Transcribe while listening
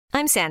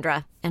I'm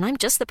Sandra, and I'm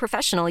just the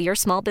professional your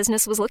small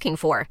business was looking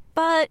for.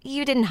 But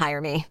you didn't hire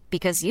me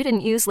because you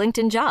didn't use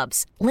LinkedIn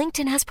Jobs.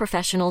 LinkedIn has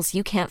professionals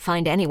you can't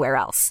find anywhere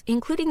else,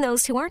 including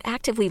those who aren't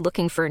actively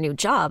looking for a new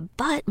job,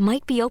 but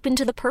might be open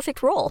to the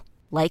perfect role,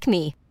 like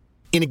me.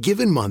 In a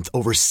given month,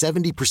 over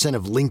 70%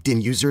 of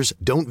LinkedIn users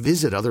don't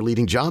visit other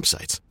leading job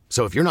sites.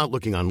 So if you're not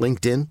looking on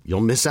LinkedIn,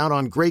 you'll miss out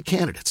on great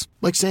candidates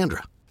like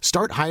Sandra.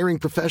 Start hiring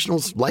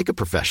professionals like a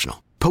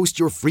professional. Post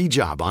your free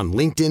job on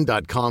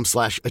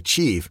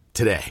linkedin.com/achieve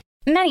today.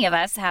 Many of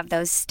us have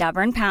those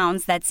stubborn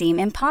pounds that seem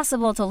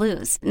impossible to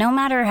lose, no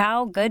matter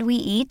how good we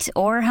eat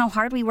or how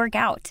hard we work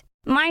out.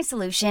 My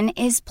solution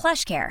is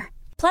PlushCare.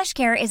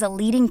 PlushCare is a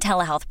leading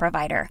telehealth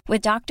provider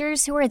with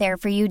doctors who are there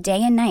for you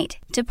day and night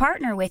to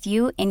partner with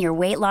you in your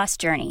weight loss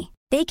journey.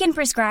 They can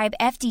prescribe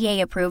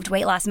FDA-approved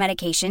weight loss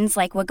medications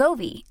like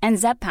Wegovy and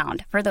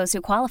Zepbound for those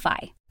who qualify.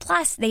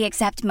 Plus, they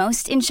accept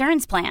most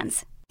insurance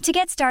plans. To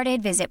get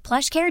started, visit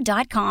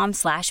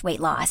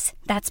plushcare.com/weightloss.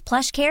 That's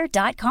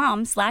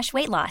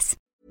plushcare.com/weightloss.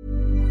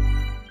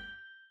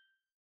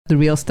 The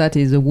real stat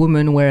is a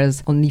woman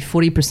wears only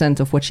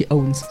 40% of what she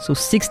owns. So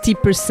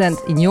 60%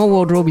 in your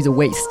wardrobe is a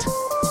waste.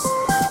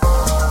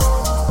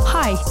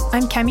 Hi,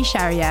 I'm Kemi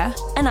Sharia.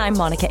 And I'm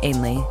Monica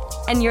Ainley.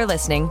 And you're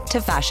listening to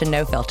Fashion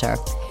No Filter,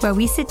 where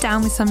we sit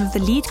down with some of the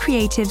lead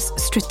creatives,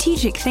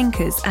 strategic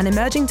thinkers, and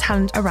emerging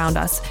talent around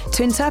us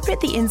to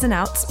interpret the ins and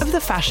outs of the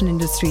fashion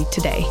industry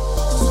today.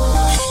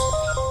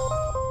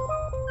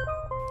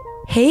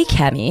 Hey,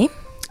 Kemi.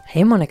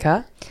 Hey,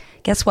 Monica.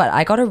 Guess what?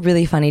 I got a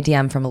really funny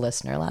DM from a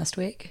listener last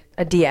week.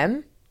 A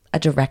DM? A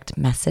direct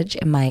message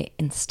in my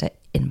Insta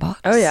inbox.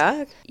 Oh,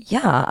 yeah?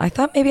 Yeah, I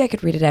thought maybe I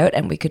could read it out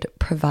and we could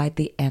provide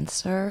the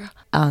answer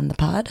on the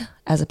pod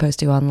as opposed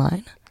to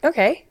online.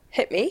 Okay,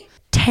 hit me.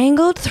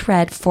 Tangled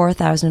Thread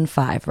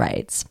 4005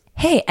 writes,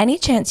 hey, any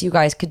chance you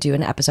guys could do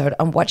an episode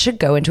on what should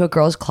go into a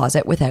girl's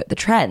closet without the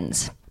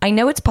trends? I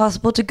know it's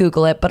possible to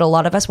Google it, but a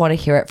lot of us want to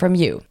hear it from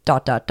you, ...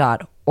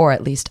 Or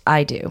at least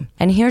I do.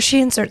 And here she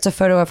inserts a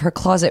photo of her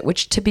closet,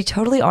 which to be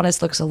totally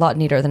honest looks a lot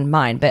neater than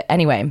mine. But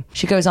anyway,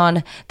 she goes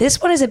on,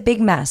 this one is a big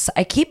mess.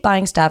 I keep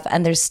buying stuff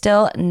and there's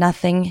still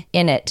nothing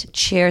in it.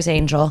 Cheers,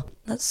 Angel.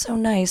 That's so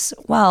nice.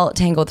 Well,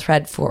 Tangled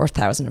Thread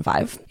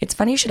 4005. It's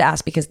funny you should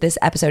ask because this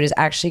episode is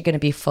actually going to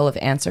be full of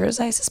answers,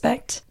 I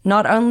suspect.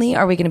 Not only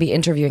are we going to be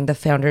interviewing the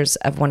founders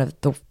of one of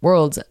the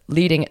world's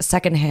leading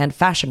secondhand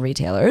fashion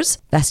retailers,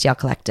 Vestiaire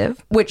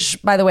Collective,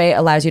 which, by the way,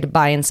 allows you to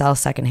buy and sell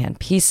secondhand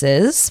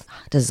pieces,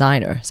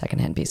 designer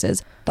secondhand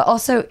pieces. But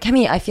also,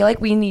 Kemi, I feel like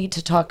we need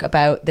to talk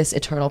about this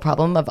eternal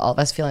problem of all of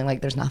us feeling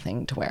like there's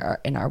nothing to wear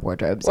in our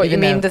wardrobes. What, you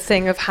mean the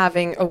thing of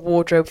having a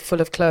wardrobe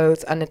full of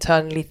clothes and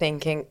eternally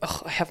thinking,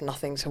 oh, I have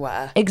nothing to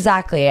wear.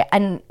 Exactly.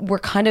 And we're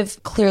kind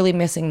of clearly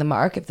missing the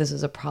mark if this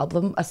is a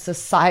problem, a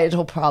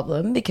societal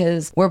problem,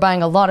 because we're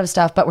buying a lot of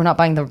stuff, but we're not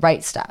buying the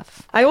right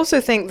stuff. I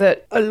also think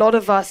that a lot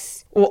of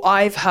us, or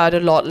I've heard a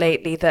lot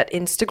lately, that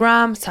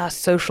Instagram,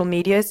 social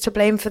media is to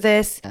blame for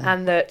this,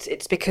 and that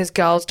it's because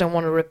girls don't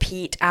want to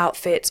repeat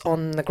outfits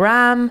on the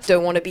gram,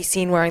 don't want to be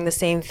seen wearing the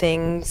same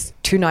things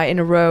 2 nights in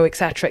a row,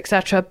 etc.,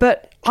 etc.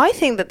 But I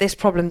think that this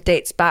problem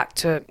dates back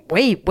to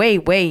way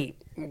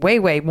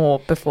more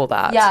before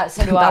that. Yeah,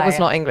 so do That was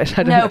not English. I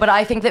don't know. But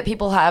I think that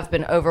people have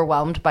been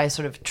overwhelmed by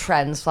sort of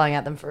trends flying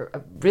at them for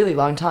a really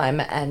long time,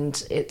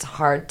 and it's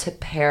hard to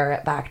pare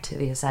it back to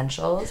the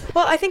essentials.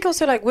 Well, I think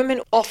also like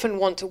women often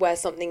want to wear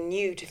something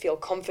new to feel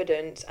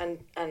confident, and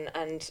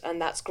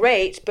that's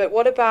great. But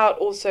what about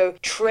also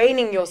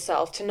training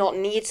yourself to not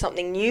need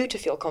something new to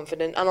feel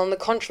confident, and on the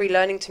contrary,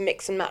 learning to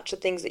mix and match the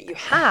things that you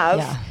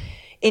have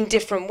in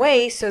different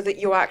ways so that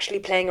you're actually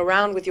playing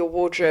around with your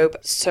wardrobe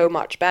so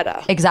much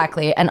better.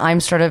 Exactly. And I'm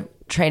sort of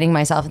training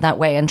myself in that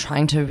way and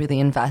trying to really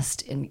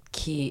invest in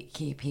key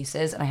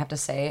pieces. And I have to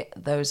say,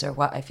 those are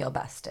what I feel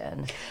best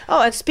in.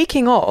 Oh, and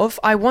speaking of,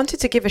 I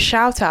wanted to give a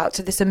shout out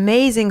to this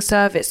amazing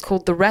service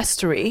called The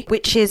Restory,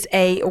 which is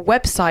a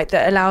website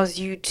that allows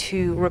you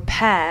to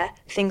repair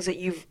things that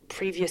you've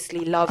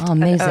previously loved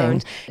and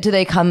owned. Do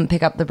they come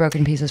pick up the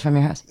broken pieces from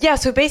your house? Yeah,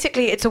 so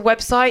basically it's a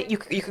website.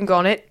 You can go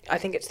on it. I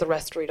think it's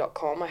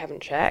therestory.com. I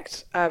haven't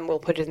checked. We'll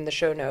put it in the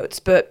show notes.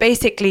 But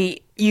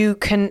basically, you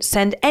can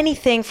send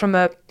anything from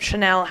a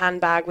Chanel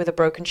handbag with a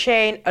broken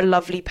chain, a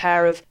lovely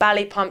pair of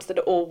ballet pumps that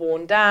are all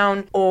worn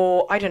down,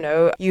 or, I don't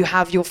know, you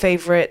have your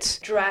favorite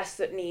dress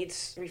that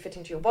needs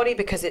refitting to your body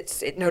because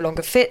it no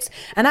longer fits.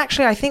 And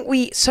actually, I think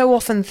we so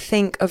often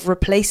think of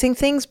replacing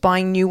things,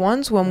 buying new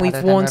ones when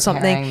we've worn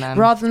something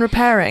rather than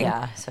repairing.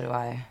 Yeah, so do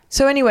I.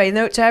 So anyway,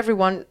 note to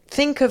everyone,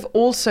 think of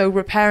also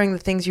repairing the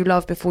things you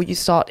love before you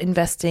start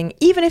investing,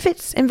 even if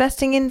it's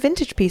investing in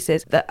vintage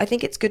pieces. That I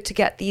think it's good to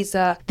get these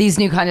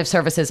new kind of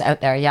services out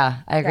there.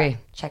 Yeah, I agree. Yeah.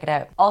 Check it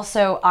out.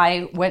 Also,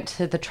 I went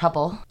to the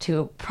trouble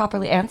to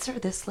properly answer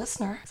this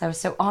listener because I was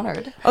so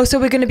honored. Oh, so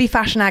we're going to be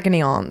fashion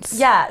agony aunts.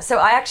 Yeah, so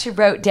I actually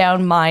wrote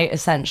down my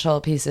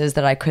essential pieces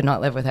that I could not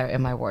live without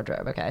in my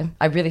wardrobe, okay?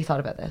 I really thought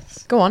about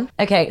this. Go on.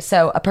 Okay,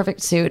 so a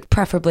perfect suit,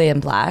 preferably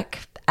in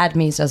black.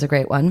 Admies does a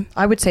great one.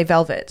 I would say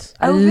velvet.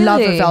 I Oh, love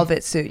really? a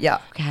velvet suit. Yeah.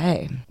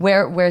 Okay.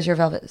 Where's your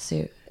velvet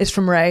suit? It's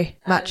from Ray.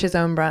 Match's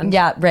own brand.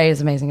 Yeah, Ray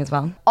is amazing as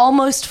well.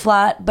 Almost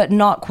flat, but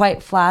not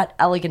quite flat,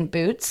 elegant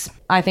boots.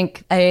 I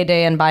think A.A.D.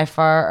 and By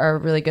Far are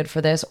really good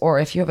for this, or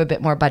if you have a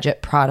bit more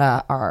budget,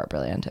 Prada are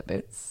brilliant at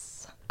boots.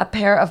 A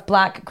pair of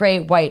black, gray,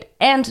 white,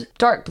 and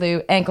dark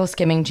blue ankle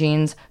skimming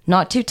jeans.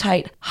 Not too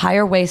tight,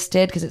 higher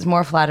waisted because it's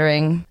more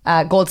flattering.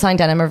 Gold Sign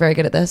Denim are very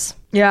good at this.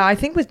 Yeah, I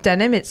think with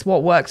denim, it's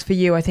what works for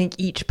you. I think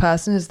each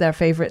person has their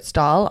favorite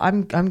style.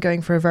 I'm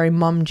going for a very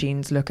mum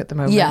jeans look at the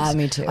moment. Yeah,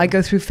 me too. I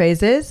go through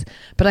phases,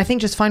 but I think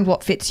just find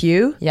what fits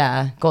you.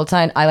 Yeah, Gold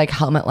Sign. I like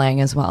Helmut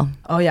Lang as well.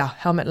 Oh yeah,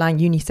 Helmut Lang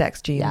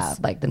unisex jeans. Yeah,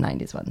 like the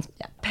 90s ones.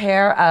 Yeah.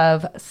 Pair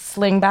of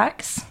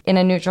slingbacks in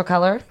a neutral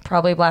color,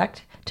 probably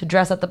black, to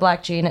dress up the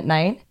black jean at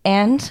night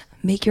and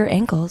make your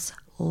ankles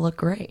look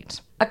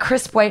great. A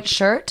crisp white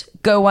shirt,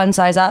 go one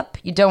size up.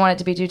 You don't want it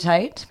to be too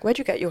tight. Where'd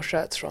you get your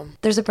shirts from?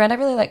 There's a brand I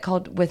really like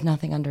called With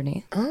Nothing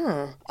Underneath.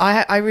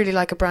 I really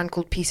like a brand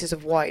called Pieces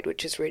of White,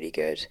 which is really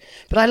good.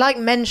 But I like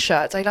men's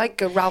shirts. I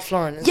like Ralph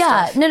Lauren and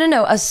stuff.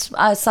 No.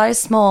 A size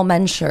small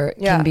men's shirt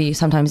can be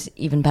sometimes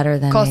even better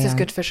than Cost is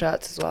good for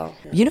shirts as well.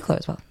 Uniqlo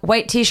as well.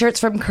 White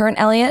t-shirts from Current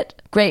Elliott,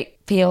 great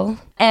feel.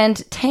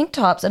 And tank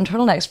tops and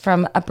turtlenecks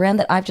from a brand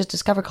that I've just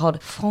discovered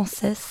called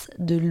Frances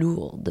de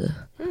Lourdes.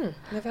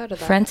 Never heard of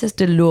that. Frances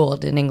de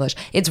Lourdes in English.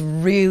 It's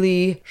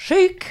really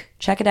chic.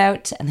 Check it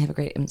out. And they have a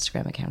great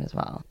Instagram account as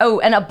well.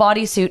 Oh, and a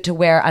bodysuit to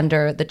wear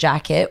under the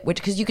jacket, which,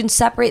 because you can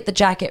separate the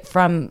jacket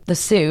from the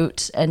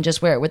suit and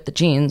just wear it with the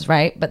jeans,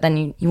 right? But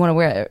then you want to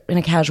wear it in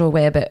a casual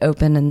way, a bit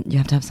open, and you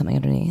have to have something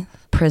underneath.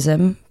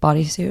 Prism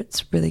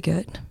bodysuits, really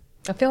good.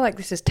 I feel like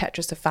this is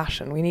Tetris of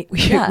fashion.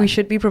 We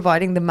should be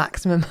providing the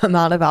maximum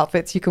amount of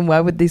outfits you can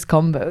wear with these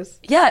combos.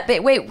 Yeah,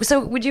 but wait,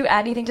 so would you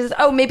add anything to this?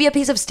 Oh, maybe a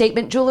piece of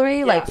statement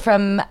jewelry, like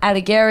from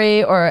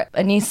Alighieri or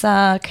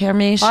Anissa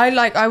Kermish.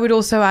 I would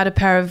also add a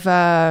pair of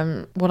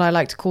what I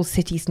like to call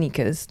city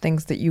sneakers,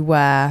 things that you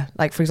wear,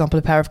 like for example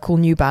a pair of cool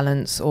New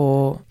Balance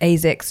or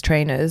ASICS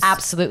trainers.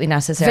 Absolutely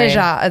necessary.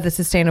 Veja are the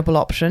sustainable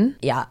option.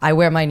 Yeah, I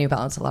wear my New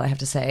Balance a lot, I have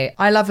to say.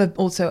 I love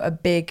also a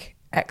big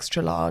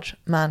extra large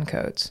man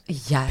coat.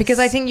 Yes. Because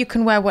I think you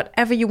can wear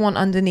whatever you want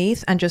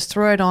underneath and just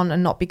throw it on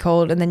and not be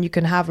cold, and then you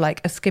can have like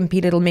a skimpy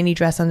little mini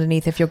dress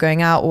underneath if you're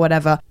going out or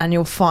whatever, and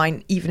you're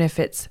fine even if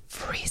it's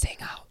freezing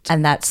out.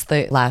 And that's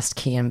the last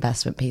key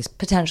investment piece,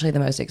 potentially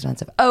the most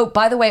expensive. Oh,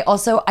 by the way,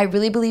 also, I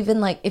really believe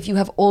in like if you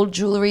have old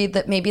jewelry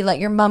that maybe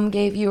like your mom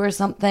gave you or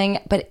something,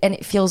 and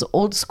it feels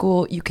old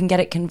school, you can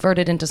get it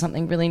converted into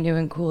something really new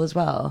and cool as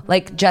well.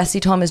 Like Jessie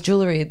Thomas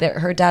jewelry,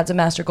 her dad's a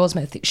master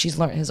goldsmith. She's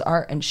learned his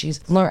art and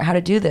she's learned how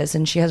to do this,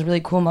 and she has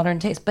really cool modern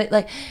taste. But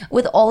like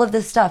with all of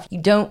this stuff,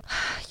 you don't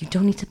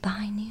need to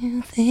buy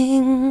new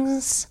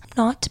things.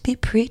 Not to be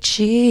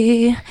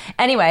preachy.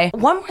 Anyway,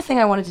 one more thing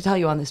I wanted to tell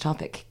you on this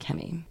topic,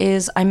 Kemi,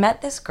 is I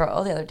met this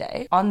girl the other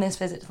day on this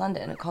visit to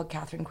London called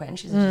Catherine Quinn.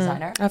 She's a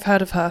designer. I've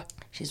heard of her.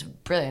 She's a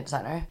brilliant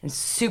designer and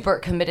super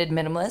committed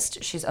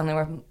minimalist. She's only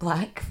worn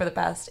black for the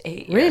past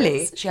 8 years.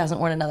 Really? She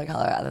hasn't worn another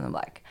color other than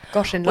black.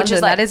 Gosh, in Which London,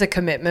 is, like, that is a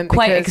commitment.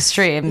 quite because,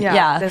 extreme,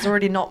 yeah. There's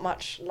already not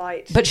much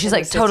light. But she's in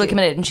like the totally city.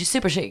 committed, and she's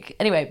super chic.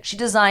 Anyway, she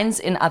designs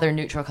in other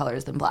neutral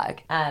colors than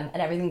black, and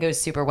everything goes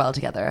super well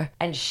together.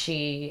 And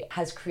she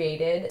has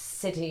created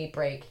city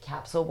break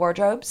capsule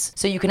wardrobes,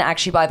 so you can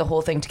actually buy the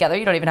whole thing together.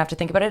 You don't even have to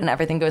think about it, and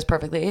everything goes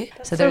perfectly.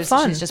 So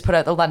fun. She's just put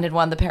out the London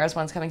one, the Paris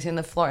one's coming soon,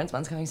 the Florence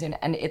one's coming soon,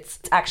 and it's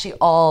actually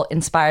all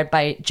inspired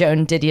by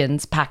Joan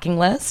Didion's packing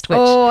list. Which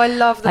I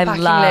love the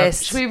packing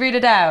list. Should we read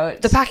it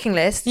out? The packing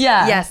list?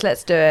 Yeah. Yes,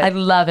 let's do it. I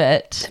love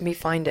it. Let me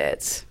find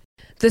it.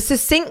 The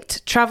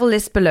succinct travel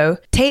list below,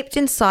 taped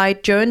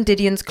inside Joan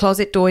Didion's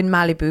closet door in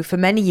Malibu for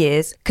many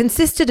years,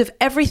 consisted of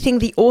everything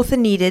the author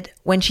needed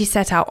when she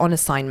set out on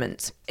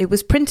assignment. It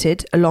was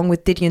printed, along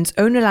with Didion's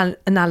own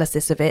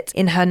analysis of it,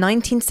 in her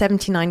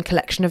 1979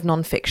 collection of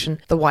nonfiction,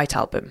 The White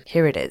Album.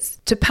 Here it is.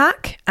 To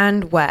pack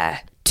and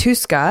wear 2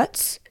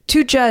 skirts,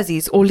 2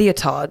 jerseys or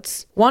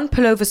leotards, 1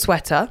 pullover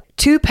sweater,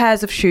 2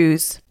 pairs of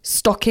shoes,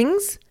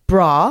 stockings,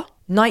 bra,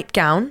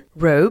 nightgown,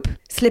 robe,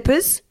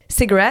 slippers,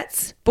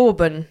 cigarettes,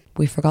 bourbon.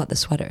 We forgot the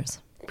sweaters.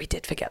 We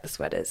did forget the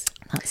sweaters.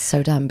 That's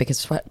so dumb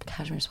because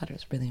cashmere sweater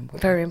is really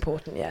important. Very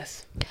important,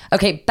 yes.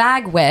 Okay,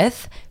 bag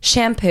with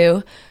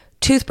shampoo,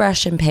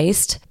 toothbrush and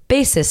paste,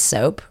 basis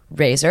soap,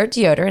 razor,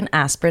 deodorant,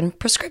 aspirin,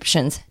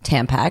 prescriptions,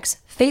 Tampax,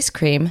 face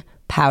cream,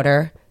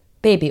 powder,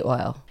 baby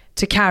oil.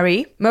 To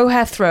carry,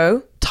 mohair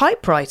throw,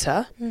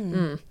 typewriter.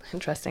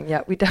 Interesting.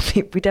 Yeah, we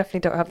definitely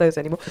don't have those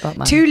anymore. Forgot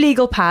mine. 2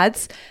 legal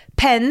pads,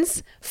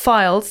 pens,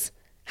 files,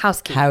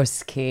 house key.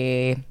 House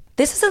key.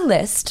 This is a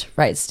list,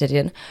 writes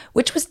Didion,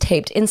 which was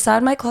taped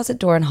inside my closet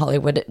door in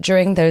Hollywood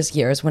during those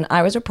years when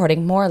I was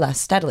reporting more or less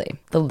steadily.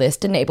 The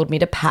list enabled me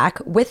to pack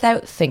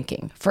without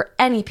thinking for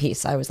any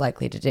piece I was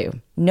likely to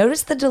do.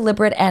 Notice the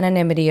deliberate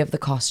anonymity of the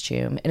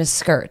costume in a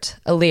skirt,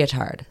 a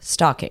leotard,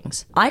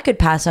 stockings. I could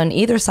pass on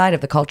either side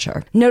of the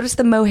culture. Notice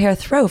the mohair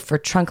throw for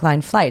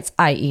trunk-line flights,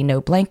 i.e.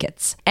 no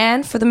blankets,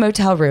 and for the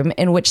motel room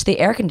in which the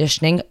air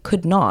conditioning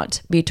could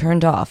not be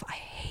turned off. I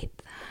hate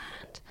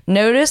that.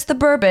 Notice the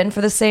bourbon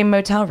for the same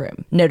motel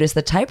room. Notice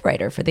the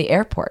typewriter for the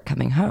airport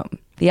coming home.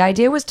 The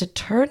idea was to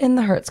turn in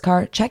the Hertz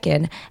car, check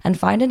in, and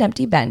find an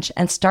empty bench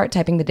and start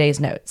typing the day's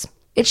notes.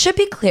 It should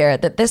be clear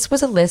that this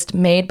was a list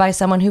made by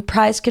someone who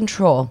prized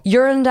control,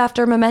 yearned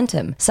after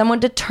momentum, someone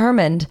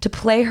determined to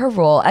play her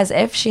role as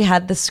if she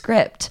had the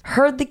script,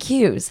 heard the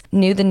cues,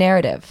 knew the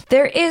narrative.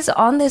 There is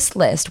on this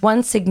list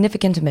one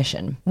significant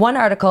omission. One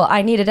article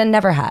I needed and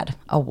never had,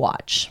 a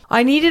watch.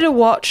 I needed a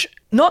watch,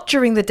 not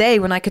during the day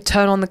when I could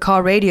turn on the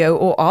car radio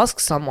or ask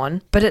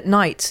someone, but at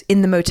night,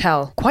 in the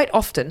motel. Quite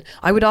often,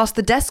 I would ask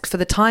the desk for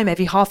the time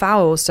every half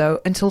hour or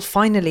so, until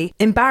finally,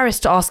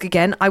 embarrassed to ask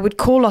again, I would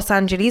call Los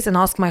Angeles and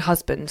ask my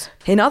husband.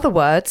 In other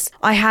words,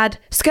 I had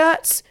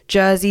skirts,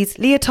 jerseys,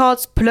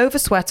 leotards, pullover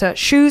sweater,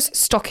 shoes,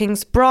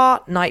 stockings, bra,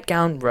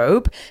 nightgown,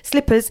 robe,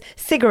 slippers,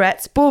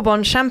 cigarettes,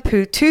 bourbon,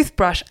 shampoo,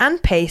 toothbrush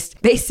and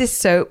paste, Basis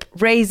soap,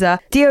 razor,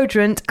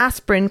 deodorant,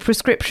 aspirin,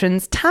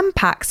 prescriptions,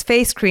 Tampax,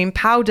 face cream,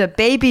 powder,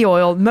 baby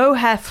oil,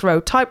 mohair throw,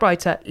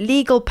 typewriter,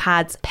 legal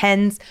pads,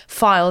 pens,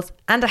 files,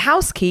 and a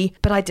house key,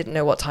 but I didn't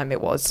know what time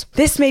it was.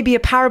 This may be a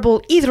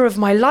parable either of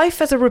my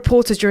life as a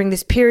reporter during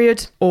this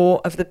period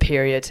or of the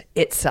period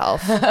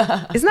itself.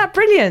 Isn't that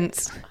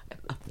brilliant?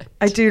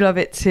 I do love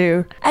it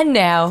too. And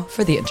now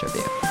for the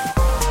interview.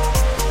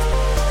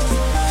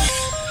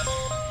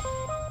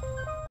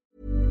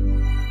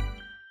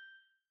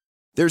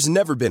 There's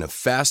never been a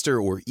faster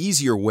or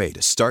easier way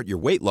to start your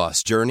weight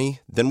loss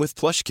journey than with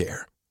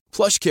PlushCare.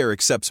 PlushCare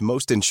accepts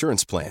most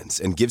insurance plans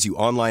and gives you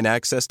online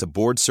access to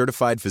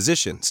board-certified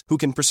physicians who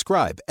can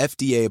prescribe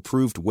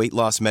FDA-approved weight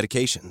loss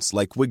medications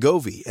like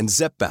Wegovy and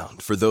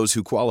Zepbound for those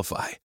who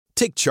qualify.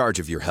 Take charge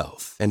of your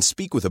health and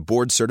speak with a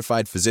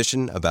board-certified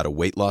physician about a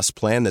weight loss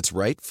plan that's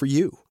right for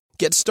you.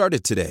 Get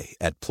started today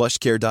at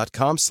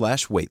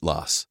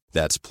plushcare.com/weight-loss.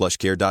 That's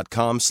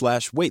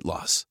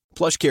plushcare.com/weight-loss.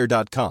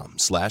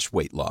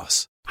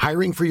 plushcare.com/weight-loss.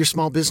 Hiring for your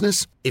small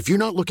business? If you're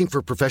not looking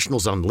for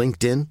professionals on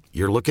LinkedIn,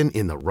 you're looking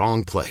in the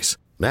wrong place.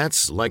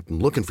 That's like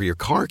looking for your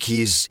car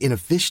keys in a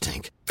fish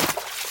tank.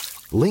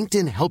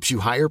 LinkedIn helps you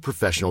hire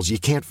professionals you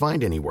can't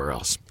find anywhere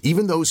else,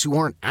 even those who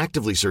aren't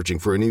actively searching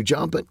for a new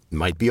job but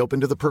might be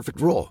open to the perfect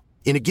role.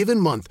 In a given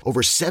month,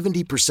 over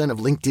 70% of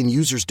LinkedIn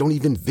users don't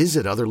even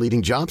visit other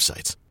leading job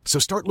sites. So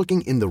start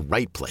looking in the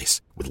right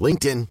place. With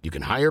LinkedIn, you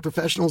can hire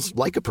professionals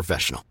like a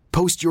professional.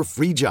 Post your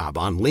free job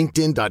on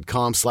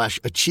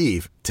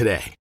linkedin.com/achieve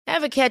today.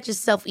 Ever catch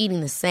yourself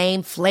eating the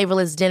same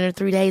flavorless dinner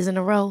 3 days in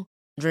a row?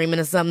 Dreaming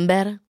of something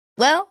better?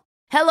 Well,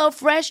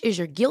 HelloFresh is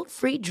your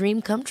guilt-free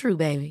dream come true,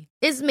 baby.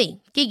 It's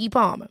me, Keke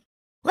Palmer.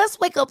 Let's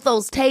wake up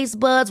those taste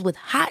buds with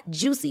hot,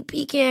 juicy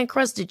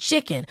pecan-crusted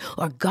chicken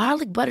or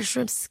garlic butter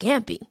shrimp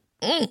scampi.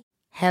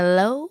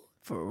 Hello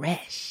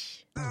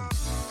Fresh.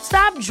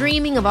 Stop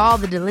dreaming of all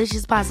the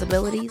delicious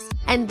possibilities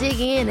and dig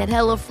in at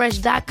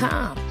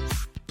HelloFresh.com.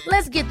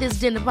 Let's get this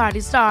dinner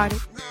party started.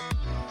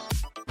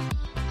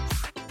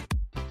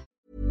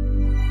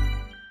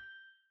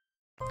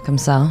 Comme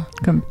ça,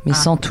 mais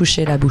sans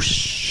toucher la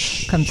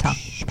bouche. Comme ça.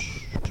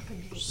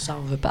 Ça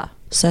on veut pas.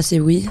 Ça c'est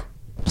oui,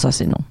 ça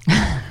c'est non.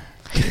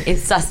 Et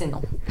ça c'est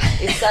non.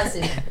 Et ça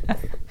c'est non.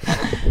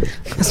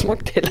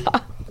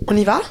 On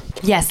y va?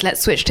 Yes,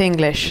 let's switch to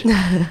English.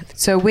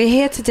 So we're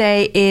here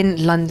today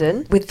in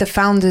London with the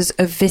founders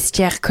of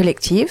Vestiaire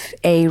Collective,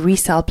 a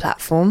resale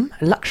platform,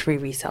 a luxury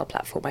resale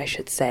platform, I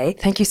should say.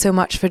 Thank you so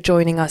much for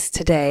joining us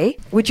today.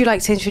 Would you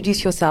like to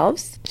introduce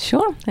yourselves?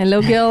 Sure.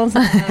 Hello, girls.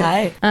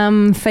 Hi.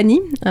 I'm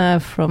Fanny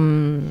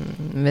from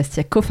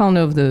Vestiaire,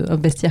 co-founder of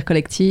Vestiaire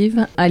Collective.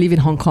 I live in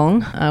Hong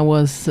Kong. I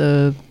was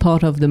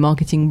part of the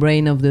marketing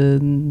brain of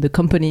the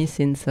company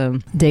since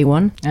day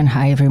one. And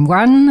hi,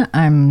 everyone.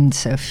 I'm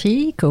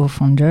Sophie,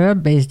 co-founder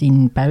based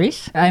in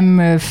Paris. I'm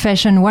a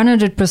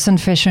 100%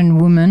 fashion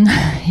woman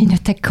in a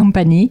tech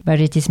company,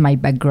 but it is my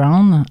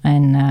background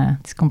and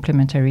it's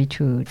complementary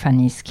to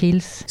Fanny's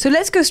skills. So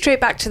let's go straight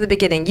back to the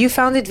beginning. You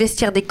founded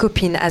Vestiaire des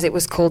Copines, as it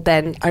was called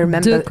then. I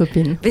remember. Deux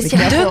copines.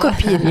 Vestiaire deux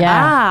copines.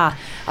 Yeah.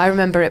 I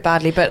remember it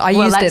badly, but I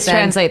used it then. Let's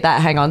translate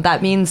that. Hang on.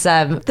 That means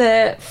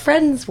the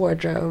Friends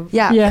wardrobe.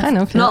 Yeah. Kind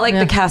of. Not like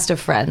the cast of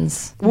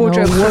Friends.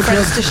 Wardrobe for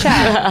friends to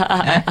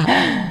share.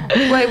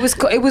 Well,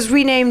 it was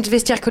renamed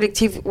Vestiaire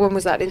Collective. When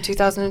was that? In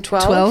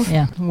 2012?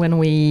 Yeah. When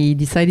we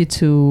decided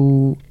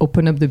to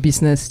open up the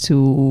business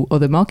to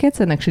other markets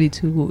and actually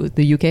to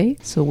the UK.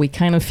 So we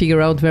kind of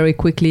figure out very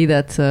quickly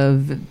that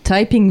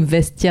typing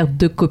Vestiaire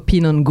de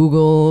Copine on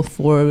Google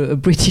for a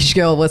British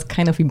girl was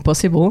kind of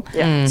impossible.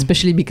 Yeah.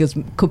 Especially because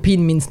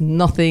copine means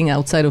nothing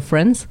outside of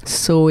friends.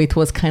 So it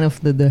was kind of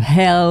the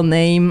hell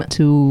name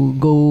to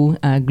go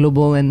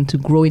global and to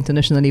grow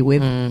internationally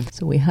with.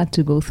 So we had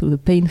to go through the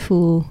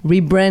painful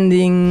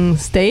rebranding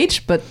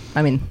stage. But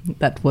I mean,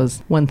 that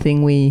was one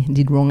thing we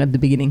did wrong at the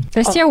beginning.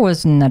 Vestiaire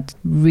was not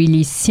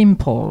really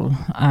simple,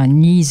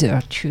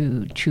 neither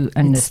to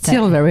understand. It's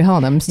still very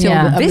hard. I'm still...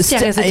 Yeah.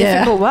 Vestiaire is a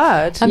difficult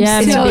word. I'm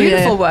Yeah, It's no, a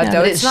beautiful word, Yeah,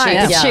 though. but It's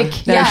nice. It's chic.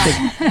 Very Yeah. chic.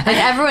 Like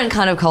everyone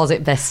kind of calls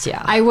it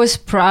Vestiaire. I was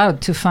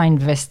proud to find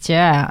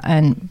Vestiaire,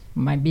 and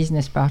my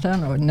business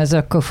partner or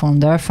another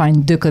co-founder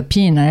find the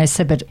copine, and I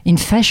said, but in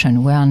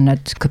fashion we are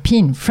not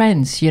copine,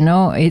 friends, you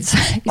know. It's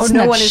no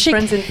not one chic. is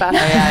friends in fashion.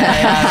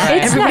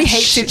 It's Everybody not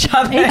hates each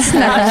other. It's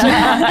not.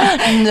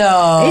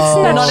 No.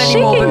 It's Not chic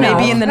anymore, but enough.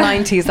 maybe in the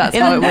 90s that's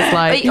how it was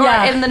like.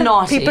 Or in the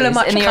noughties. People are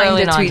much in the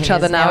kinder early to each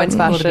other 90s. now in It would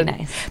fashion. be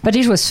nice. But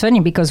it was funny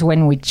because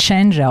when we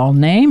changed our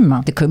name,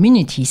 the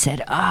community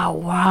said,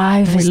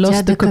 why We Vestia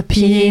lost the the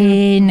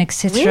copine,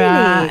 etc.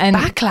 Really? And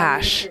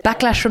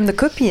Backlash from the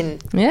copine.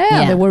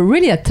 Yeah, they were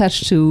really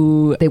attached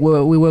to.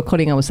 We were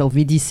calling ourselves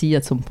VDC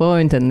at some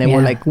point, and they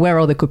were like, "Where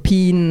are the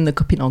copine? The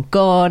copine are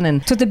gone."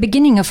 And to the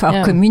beginning of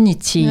our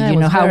community, Yeah, you it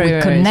know was how very, we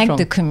very connect strong.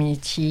 the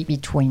community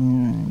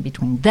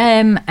between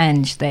them,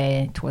 and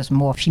it was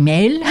more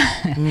female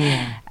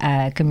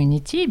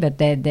community, but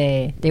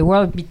they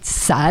were a bit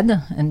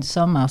sad, and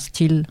some are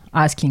still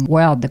asking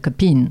where are the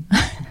copine.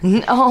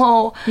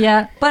 No.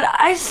 Yeah. But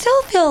I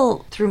still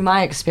feel, through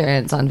my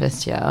experience on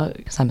Vistia,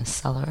 because I'm a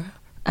seller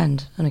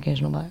and an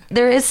occasional buyer,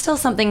 there is still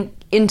something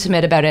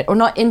intimate about it. Or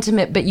not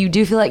intimate, but you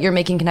do feel like you're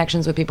making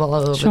connections with people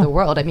all over the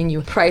world. I mean,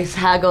 you price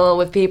haggle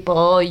with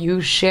people,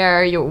 you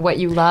share what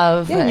you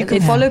love. Yeah, you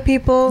can follow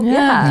people.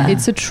 Yeah,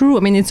 it's a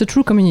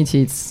true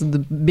community.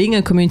 Being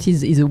a community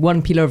is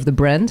one pillar of the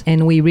brand,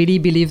 and we really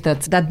believe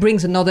that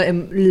brings another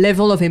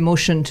level of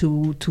emotion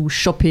to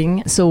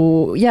shopping.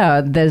 So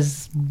yeah,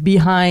 there's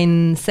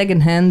behind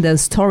secondhand,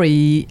 there's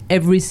story.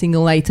 Every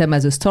single item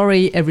has a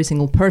story. Every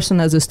single person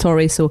has a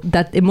story. So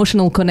that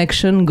emotional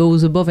connection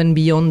goes above and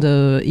beyond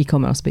the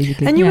e-commerce,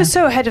 basically. And you were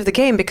so ahead of the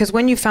game, because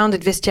when you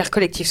founded Vestiaire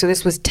Collectif, so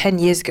this was 10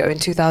 years ago in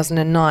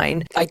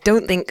 2009, I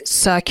don't think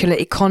circular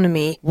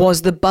economy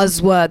was the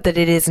buzzword that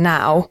it is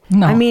now.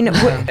 No. I mean,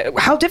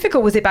 how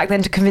difficult was it back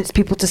then to convince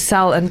people to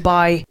sell and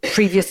buy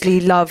previously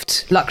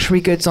loved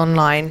luxury goods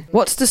online?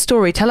 What's the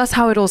story? Tell us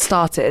how it all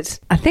started.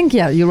 I think,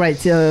 yeah, you're right.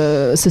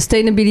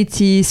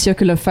 Sustainability,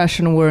 circular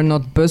fashion were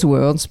not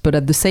buzzwords, but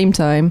at the same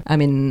time, I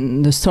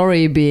mean, the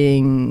story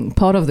being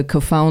part of the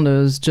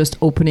co-founders just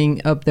opening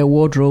up their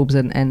wardrobes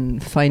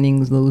and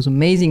finding those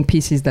amazing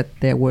pieces that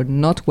they were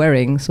not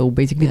wearing. So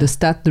basically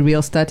the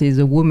real stat is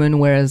a woman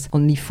wears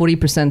only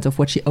 40% of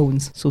what she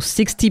owns. So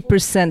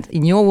 60%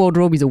 in your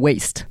wardrobe is a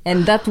waste.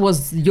 And that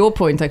was your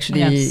point, actually.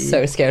 Yes.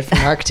 So scared for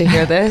Mark to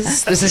hear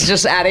this. This is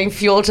just adding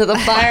fuel to the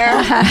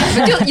fire.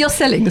 But you're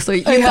selling, so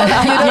you don't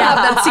have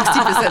that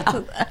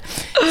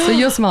 60%. So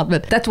you're smart.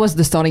 But that was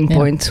the starting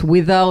point.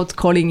 Without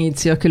calling it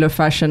circular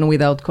fashion,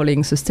 without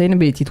calling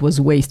sustainability, it was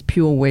waste,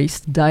 pure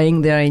waste,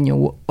 dying there in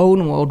your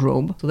own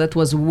wardrobe. So that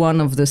was one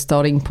of the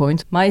starting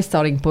points. My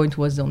starting point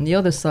was on the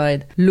other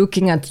side,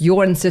 looking at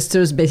your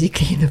ancestors,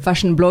 basically the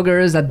fashion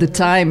bloggers at the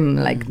time,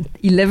 like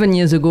 11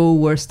 years ago,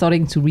 were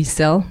starting to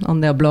resell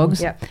on their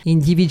blogs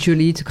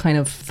individually to kind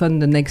of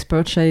fund the next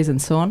purchase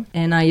and so on.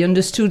 And I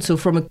understood, so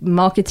from a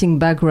marketing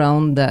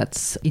background,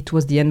 that it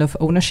was the end of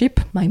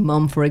ownership. My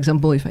mom, for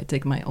example, if I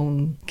take my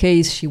own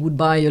case, she would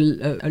buy a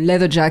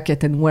leather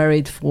jacket and wear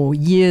it for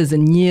years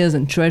and years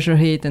and treasure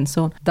it and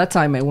so on. That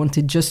time I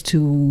wanted just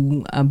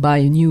to buy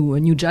a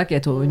new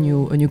jacket or a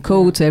new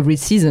coat every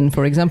season,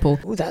 for example.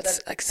 Oh, that's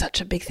like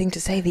such a big thing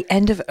to say, the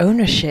end of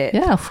ownership.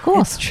 Yeah, of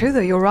course. It's true though,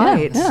 you're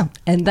right. Yeah.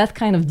 And that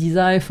kind of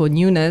desire for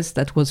newness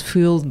that was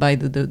fueled by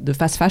the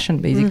fast fashion,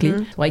 basically.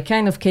 Mm-hmm. So I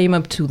kind of came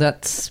up to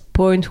that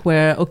point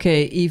where,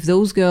 okay, if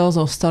those girls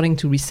are starting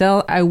to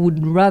resell, I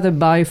would rather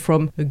buy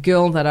from a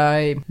girl that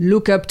I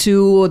look up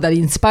to or that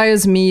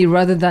inspires me,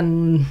 rather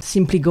than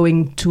simply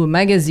going to a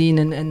magazine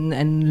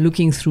and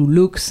looking through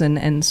looks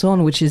and so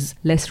on, which is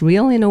less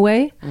real in a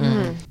way.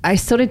 I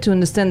started to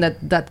understand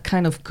that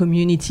kind of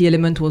community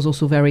element was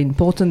also very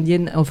important, the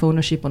end of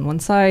ownership on one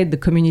side, the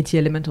community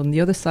element on the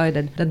other side.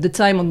 And at the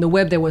time on the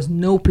web, there was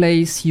no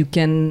place you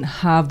can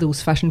have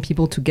those fashion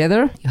people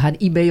together. You had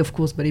eBay, of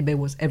course, but eBay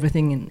was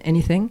everything and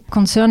anything.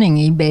 Concerning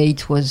eBay,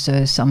 it was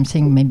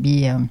something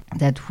maybe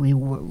that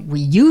we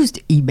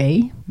used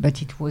eBay,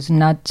 but it was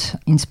not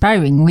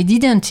inspiring. We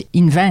didn't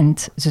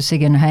invent the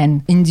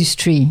second-hand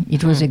industry.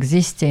 It was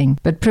existing.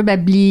 But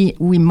probably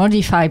we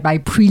modify by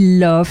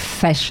pre-love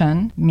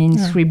fashion,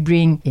 means we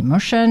bring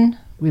emotion,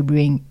 we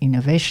bring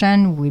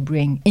innovation, we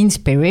bring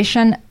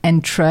inspiration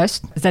and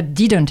trust that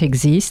didn't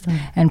exist.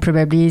 And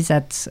probably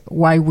that's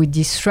why we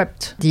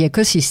disrupt the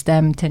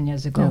ecosystem 10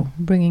 years ago. Yeah,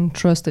 bringing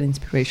trust and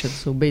inspiration.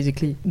 So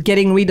basically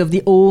getting rid of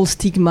the old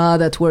stigma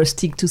that were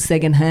stick to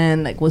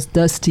secondhand, like was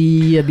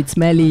dusty, a bit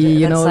smelly,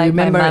 you know, like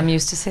remember? my mom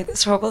used to say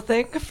this horrible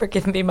thing.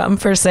 Forgive me, Mom,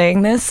 for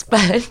saying this,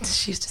 but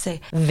she used to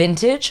say,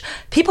 vintage?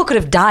 People could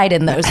have died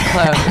in those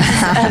clothes.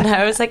 And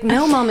I was like,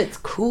 no, Mom, it's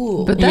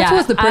cool. But that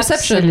was the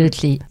perception.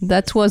 Absolutely.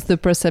 That was the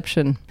perception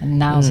perception. And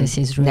now this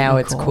is really Now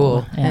it's cool.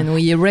 Yeah. And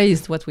we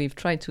erased what we've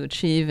tried to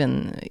achieve, and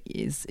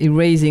is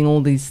erasing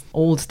all these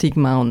old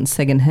stigma on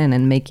secondhand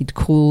and make it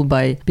cool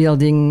by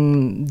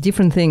building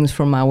different things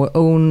from our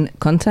own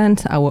content,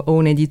 our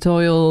own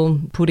editorial,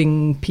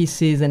 putting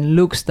pieces and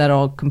looks that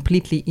are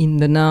completely in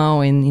the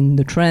now and in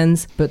the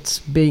trends,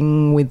 but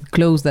being with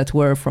clothes that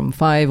were from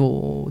 5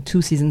 or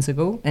 2 seasons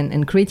ago,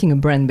 and creating a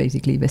brand.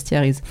 Basically,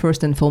 Vestiaire is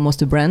first and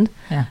foremost a brand.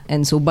 Yeah.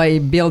 And so by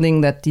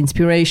building that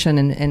inspiration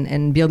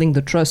and building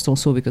the trust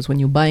also, because when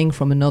you're buying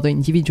from another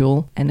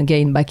individual, and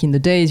again, back in the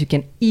days, you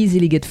can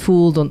easily get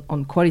fooled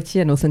on quality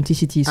and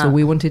authenticity. So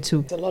we wanted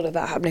to... There's a lot of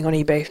that happening on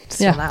eBay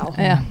still now.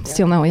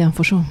 Still now,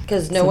 for sure.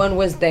 Because no one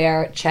was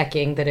there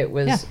checking that it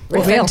was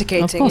real.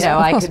 Authenticating. Of course.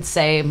 I could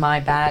say my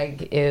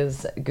bag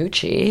is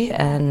Gucci,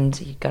 and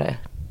you gotta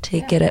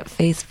take it at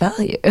face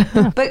value.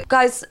 But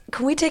guys,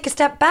 can we take a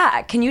step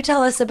back? Can you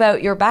tell us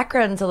about your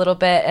backgrounds a little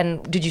bit? And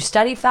did you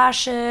study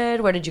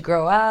fashion? Where did you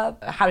grow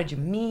up? How did you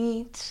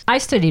meet? I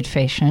studied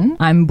fashion.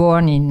 I'm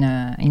born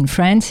in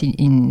France,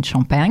 in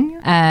Champagne.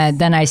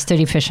 Then I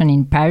studied fashion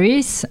in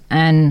Paris,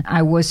 and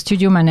I was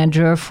studio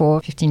manager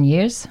for 15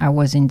 years. I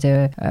was in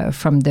the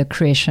from the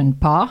creation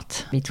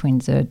part, between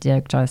the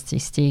director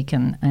artistic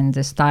and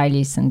the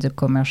stylist and the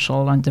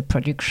commercial and the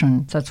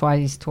production. That's why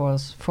it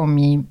was for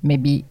me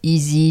maybe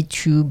easy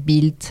to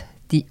build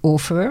the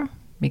offer,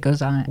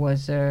 because I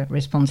was a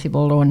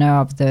responsible owner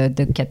of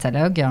the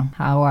catalog.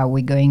 How are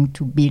we going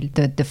to build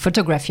the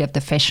photography of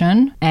the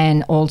fashion,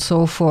 and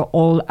also for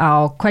all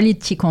our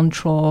quality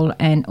control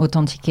and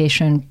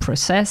authentication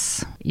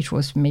process. It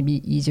was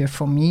maybe easier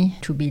for me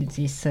to build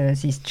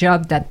this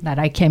job that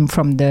I came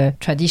from the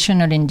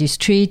traditional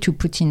industry to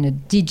put in a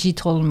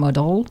digital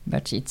model,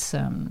 but it's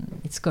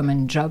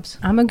common jobs.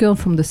 I'm a girl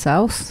from the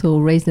south, so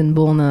raised and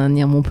born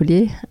near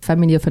Montpellier,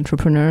 family of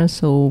entrepreneurs.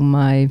 So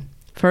my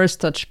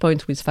first touch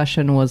point with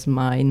fashion was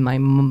in my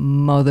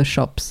mother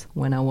shops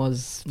when I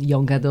was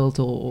young adult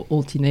or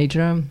old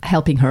teenager,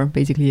 helping her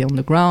basically on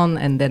the ground.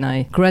 And then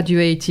I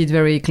graduated,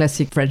 very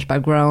classic French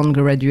background,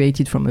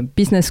 graduated from a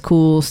business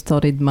school,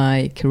 started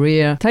my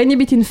career tiny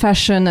bit in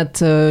fashion at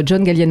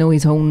John Galliano,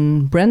 his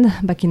own brand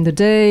back in the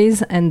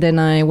days. And then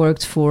I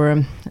worked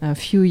for a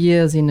few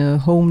years in a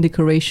home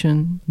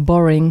decoration,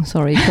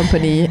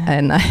 company.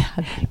 And I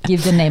had...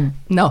 Give the name.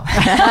 No.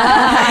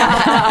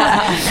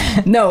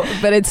 No,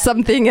 but it's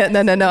something.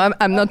 No.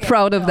 I'm not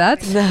proud of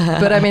that.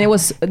 But I mean, it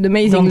was an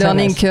amazing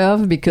learning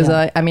curve, because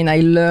I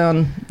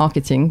learned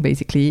marketing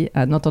basically,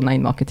 not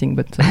online marketing,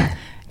 but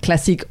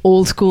classic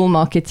old school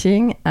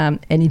marketing, and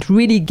it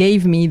really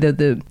gave me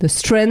the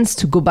strength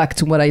to go back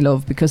to what I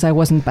love, because I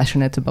wasn't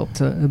passionate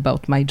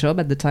about my job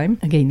at the time.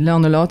 Again,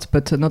 learn a lot,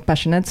 but not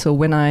passionate. So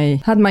when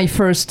I had my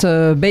first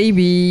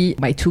baby,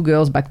 my 2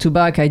 girls back to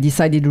back, I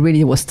decided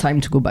really it was time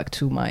to go back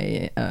to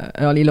my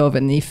early love.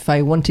 And if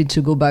I wanted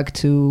to go back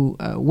to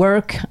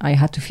work, I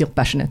had to feel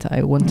passionate.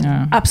 I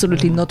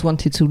absolutely not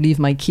wanted to leave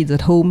my kids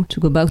at home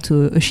to go back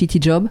to a shitty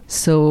job.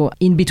 So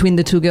in between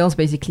the 2 girls,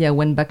 basically, I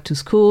went back to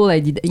school. I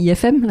did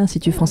IFM,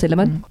 l'Institut Français de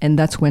la Mode. And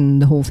that's when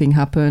the whole thing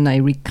happened.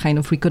 I kind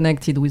of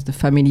reconnected with the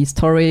family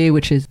story,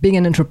 which is being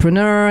an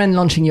entrepreneur and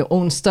launching your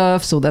own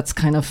stuff. So that's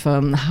kind of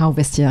how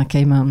Vestiaire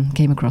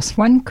came across.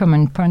 One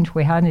common point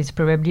we had is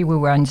probably we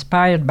were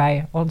inspired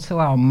by also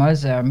our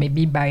mother,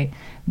 maybe by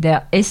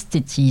their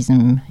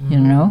aestheticism, you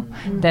know.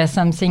 There's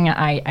something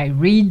I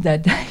read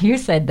that you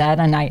said that,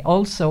 and I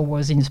also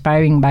was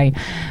inspiring by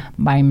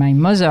my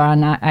mother,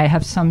 and I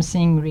have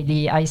something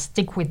really, I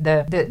stick with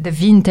the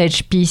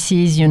vintage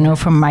pieces, you know,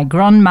 from my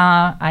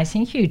grandma, I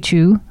think you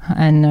too,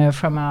 and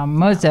from our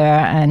mother,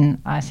 and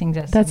I think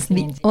that's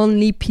the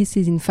only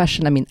pieces in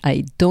fashion. I mean,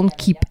 I don't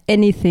keep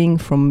anything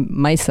from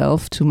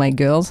myself to my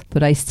girls,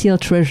 but I still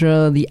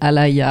treasure the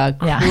Alaya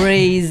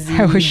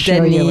crazy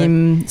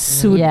denim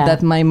suit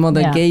that my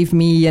mother gave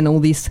me, and all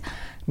this,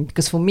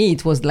 because for me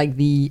it was like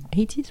the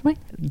 80s, right?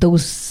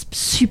 Those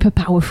super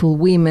powerful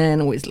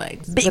women with like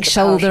big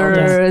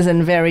shoulders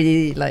and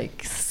very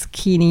like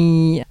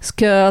skinny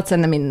skirts,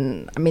 and I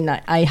mean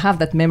I have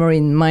that memory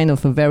in mind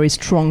of a very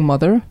strong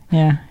mother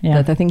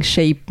that I think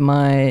shaped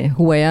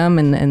who I am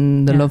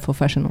and the love for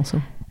fashion also.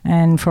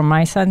 And from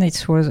my side,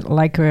 it was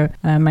like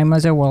my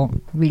mother was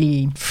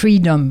really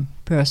freedom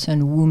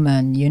person,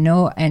 woman, you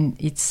know, and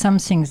it's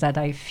something that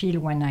I feel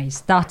when I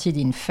started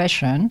in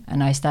fashion,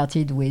 and I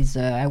started with,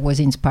 I was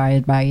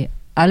inspired by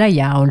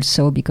Alaya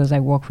also, because I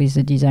work with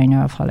the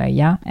designer of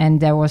Alaya, and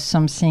there was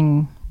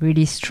something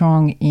really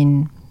strong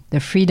in the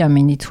freedom,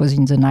 and it was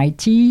in the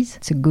 90s.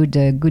 It's a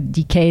good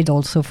decade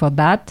also for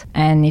that,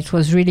 and it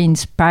was really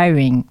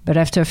inspiring. But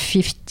after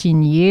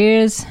 15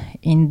 years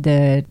in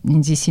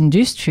this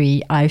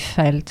industry, I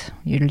felt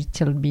a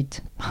little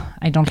bit,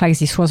 I don't like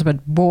this word,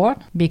 but bored,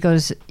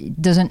 because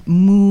it doesn't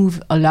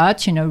move a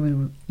lot. You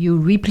know, you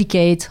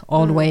replicate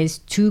always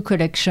 2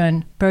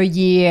 collections per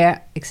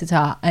year,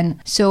 etc. And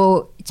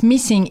so it's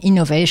missing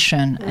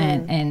innovation,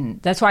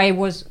 and that's why I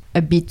was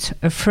a bit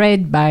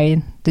afraid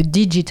by the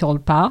digital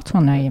part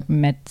when I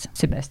met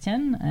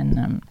Sebastian.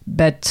 And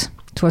but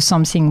It was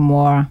something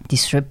more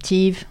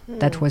disruptive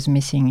that was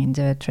missing in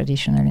the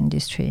traditional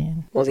industry.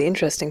 Well, the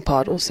interesting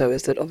part also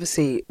is that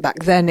obviously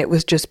back then it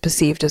was just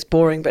perceived as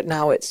boring, but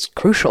now it's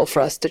crucial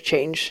for us to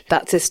change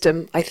that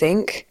system, I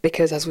think,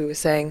 because as we were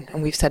saying,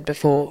 and we've said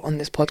before on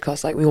this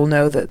podcast, like we all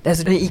know that there's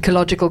an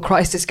ecological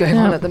crisis going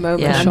on at the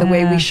moment, and the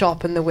way we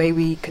shop and the way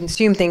we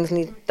consume things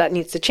that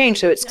needs to change.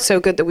 So it's so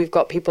good that we've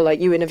got people like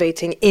you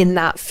innovating in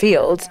that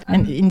field.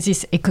 And in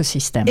this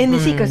ecosystem. In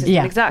this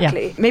ecosystem,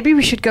 exactly. Yeah. Maybe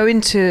we should go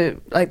into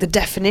like the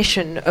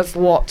definition of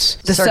what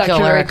the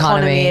circular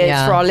economy is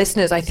for our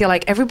listeners. I feel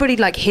like everybody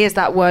like hears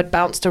that word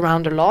bounced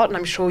around a lot, and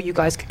I'm sure you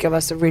guys could give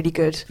us a really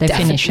good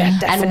definition.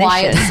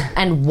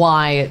 And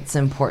why it's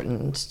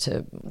important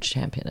to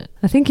champion it.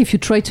 I think if you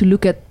try to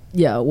look at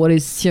what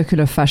is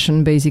circular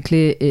fashion?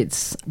 Basically,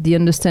 it's the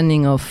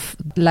understanding of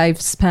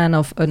lifespan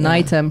of an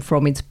item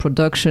from its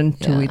production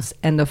to its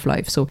end of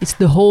life. So it's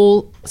the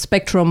whole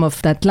spectrum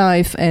of that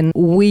life. And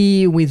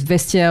we, with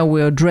Vestia,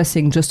 we're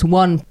addressing just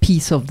one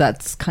piece of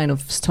that kind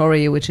of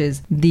story, which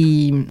is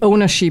the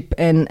ownership.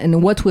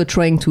 And what we're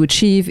trying to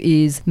achieve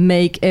is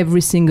make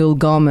every single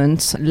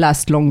garment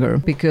last longer.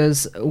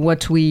 Because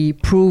what we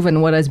prove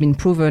and what has been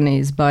proven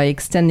is by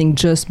extending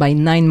just by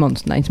 9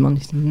 months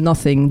is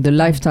nothing, the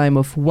lifetime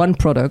of one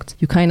product,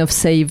 you kind of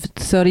save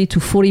 30 to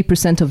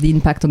 40% of the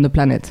impact on the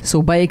planet.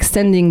 So by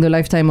extending the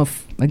lifetime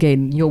of,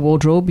 again, your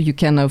wardrobe, you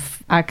kind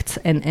of act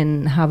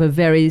and have a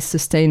very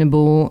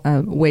sustainable,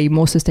 way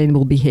more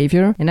sustainable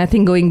behavior. And I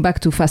think going back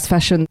to fast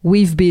fashion,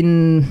 we've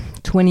been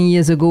 20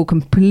 years ago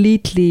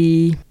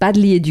completely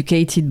badly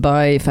educated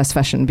by fast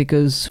fashion,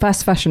 because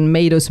fast fashion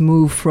made us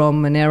move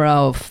from an era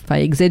of, if I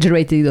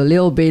exaggerated a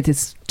little bit,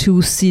 it's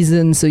 2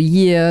 seasons a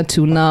year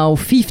to now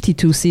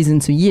 52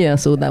 seasons a year.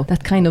 So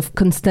that kind of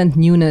constant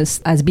newness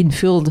has been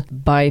filled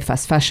by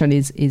fast fashion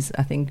is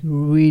I think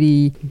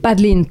really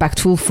badly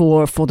impactful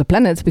for the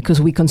planet, because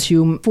we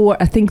consume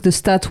I think the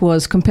stat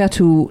was, compared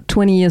to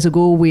 20 years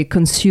ago, we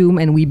consume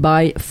and we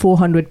buy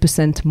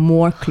 400%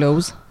 more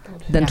clothes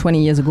than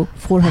 20 years ago.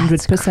 400%.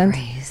 That's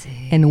crazy.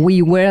 And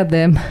we wear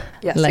them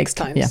like 6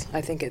 times.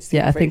 I think it's the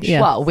average.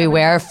 Well, we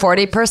wear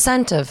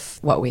 40% of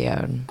what we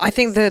own. I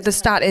think the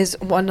stat is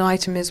one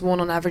item is worn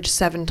on average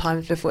 7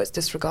 times before it's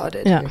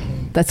disregarded. Yeah,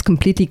 that's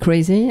completely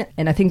crazy.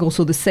 And I think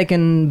also the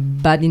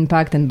second bad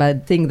impact and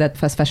bad thing that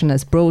fast fashion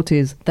has brought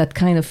is that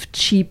kind of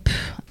cheap,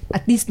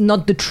 at least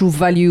not the true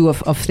value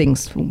of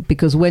things.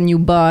 Because when you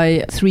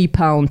buy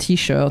 £3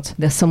 t-shirt,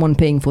 there's someone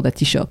paying for that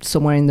t-shirt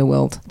somewhere in the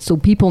world. So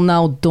people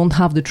now don't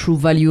have the true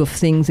value of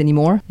things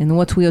anymore. And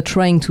what we are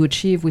trying to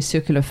achieve with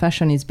circular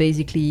fashion is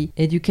basically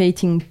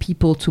educating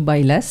people to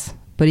buy less,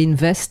 but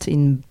invest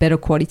in better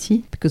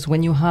quality, because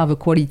when you have a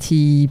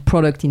quality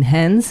product in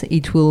hands,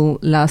 it will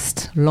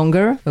last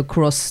longer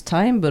across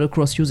time, but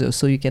across users.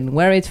 So you can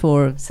wear it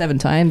for 7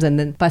 times and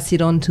then pass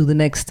it on to the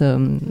next,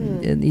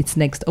 its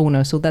next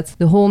owner. So that's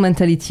the whole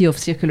mentality of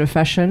circular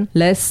fashion: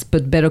 less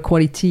but better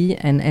quality,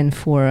 and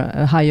for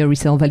a higher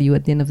resale value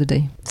at the end of the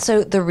day.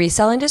 So the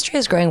resale industry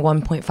is growing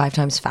 1.5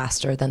 times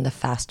faster than the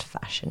fast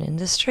fashion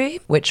industry,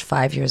 which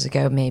 5 years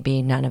ago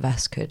maybe none of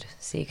us could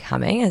see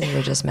coming, as you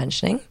were just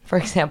mentioning. For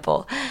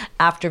example,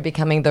 after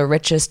becoming the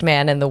richest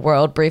man in the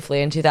world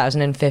briefly in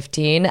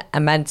 2015,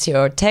 Amancio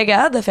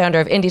Ortega, the founder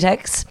of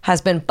Inditex,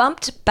 has been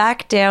bumped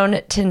back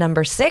down to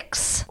number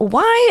 6.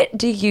 Why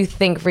do you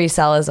think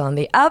resale is on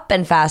the up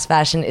and fast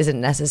fashion isn't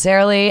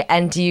necessarily?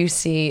 And do you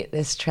see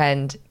this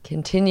trend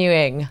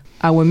continuing?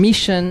 Our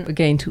mission,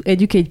 again, to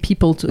educate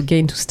people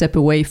to step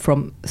away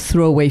from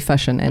throwaway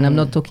fashion. And I'm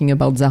not talking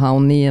about Zara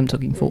only, I'm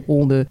talking for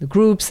all the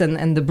groups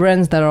and the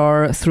brands that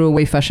are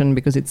throwaway fashion,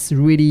 because it's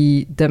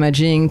really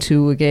damaging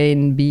to, again,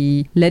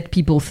 let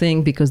people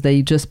think because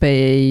they just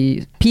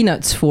pay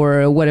peanuts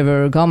for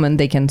whatever garment,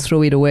 they can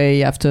throw it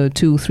away after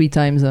 2-3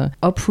 times.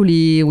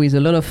 Hopefully, with a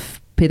lot of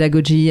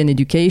pedagogy and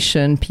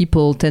education,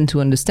 people tend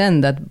to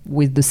understand that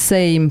with the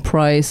same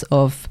price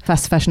of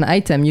fast fashion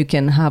item, you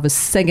can have a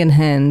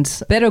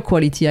second-hand, better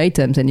quality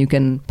items, and you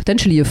can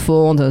potentially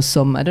afford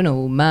some, I don't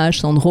know,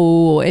 Maje, Sandro,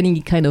 or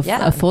any kind of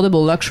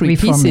affordable luxury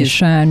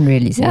pieces.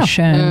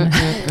 Realization.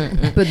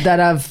 But that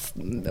have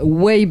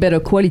way better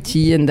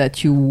quality and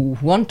that you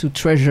want to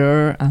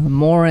treasure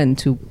more and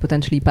to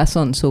potentially pass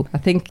on. So I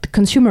think the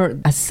consumer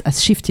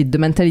has shifted, the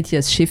mentality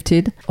has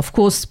shifted. Of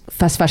course,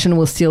 fast fashion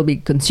will still be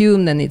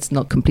consumed and it's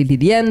not completely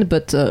the end,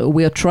 but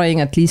we are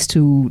trying at least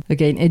to,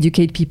 again,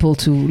 educate people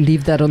to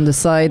leave that on the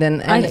side.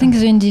 And I think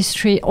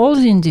all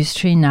the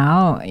industry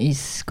now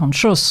is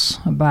conscious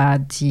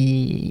about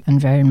the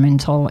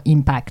environmental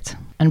impact.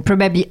 And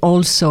probably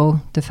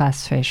also the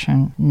fast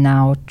fashion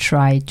now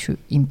try to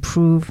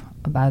improve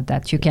about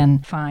that. You can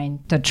find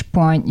touch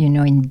point,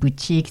 in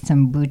boutiques.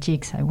 Some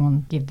boutiques, I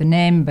won't give the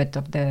name, but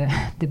of the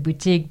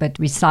boutique, but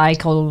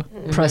recycle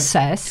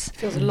process. It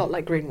feels a lot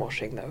like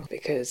greenwashing, though,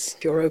 because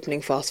if you're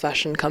opening fast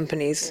fashion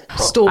companies,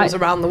 stores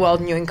around the world,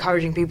 and you're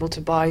encouraging people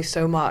to buy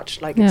so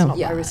much, like it's not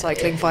by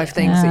recycling 5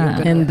 things that you're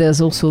going to... And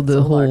there's also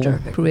the whole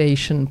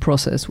creation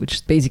process,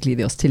 which basically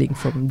they're stealing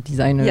from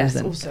designers.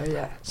 Yes, also,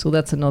 yeah. So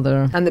that's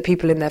another... And the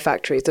people in their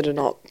factories that are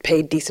not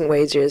paid decent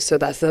wages, so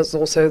there's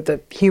also the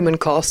human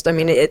cost. I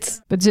mean,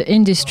 it's... But the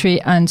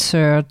industry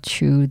answered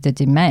to the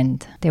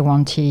demand. They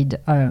wanted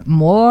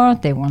more,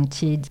 they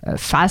wanted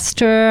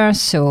faster,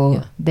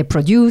 so they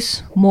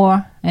produce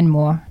more and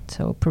more.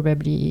 So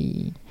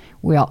probably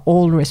we are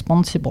all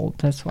responsible.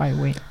 That's why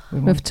we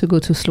have to go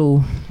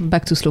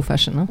back to slow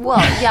fashion. Huh? Well,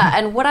 yeah,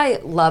 and what I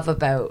love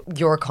about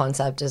your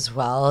concept as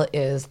well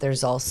is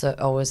there's also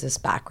always this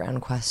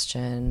background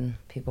question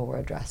people were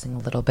addressing a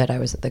little bit. I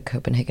was at the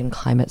Copenhagen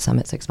Climate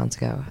Summit 6 months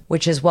ago,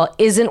 which is,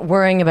 isn't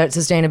worrying about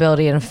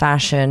sustainability in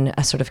fashion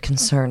a sort of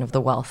concern of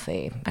the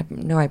wealthy? I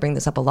know I bring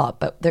this up a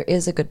lot, but there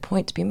is a good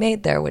point to be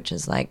made there, which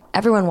is like,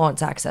 everyone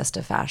wants access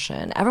to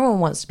fashion. Everyone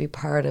wants to be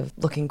part of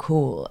looking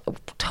cool.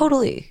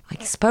 Totally. I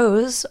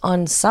suppose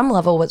on some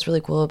level, what's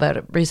really cool about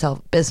a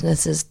resale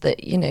business is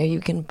that,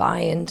 you can buy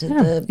into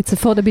the... It's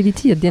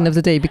affordability at the end of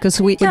the day, because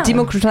we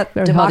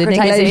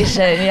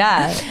democratization,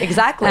 yeah,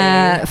 exactly.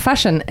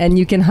 Fashion, and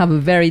you can have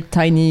a very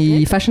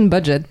tiny fashion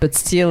budget, but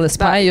still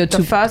aspire to...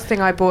 The first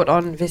thing I bought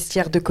on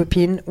Vestiaire de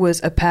Copine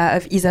was a pair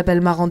of Isabelle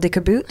Marant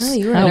Deca boots. Oh,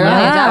 you were Oh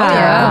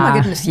my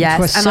goodness, yes.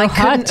 It was and so I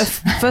couldn't,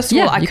 first of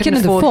all, I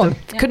couldn't afford them.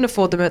 Yeah. Couldn't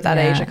afford them at that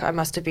age. Like, I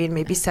must have been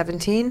maybe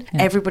 17.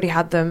 Yeah. Everybody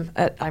had them.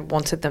 I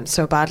wanted them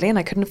so badly, and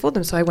I couldn't afford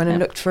them. So I went and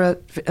looked for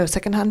a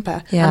second-hand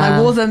pair. Yeah. And I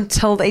wore them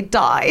till they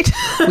died.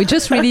 We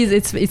just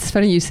released, it's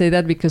funny you say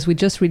that, because we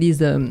just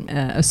released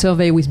a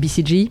survey with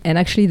BCG, and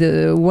actually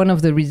one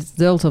of the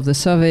results of the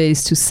survey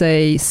is to say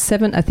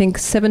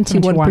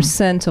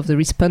 71% of the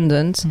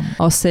respondents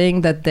are saying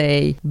that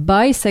they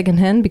buy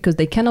secondhand because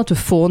they cannot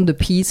afford the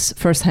piece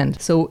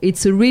firsthand. So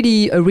it's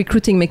really a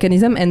recruiting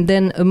mechanism. And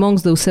then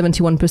amongst those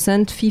 71%,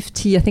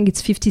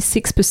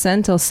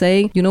 56% are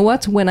saying, you know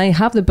what, when I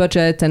have the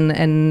budget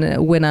and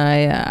when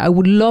I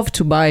would love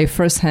to buy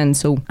firsthand.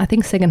 So I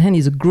think secondhand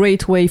is a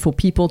great way for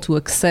people to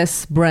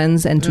access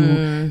brands and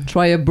to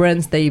try a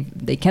brands they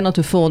cannot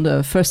afford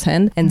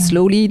firsthand. And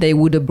slowly they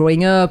would,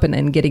 growing up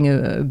and getting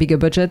a bigger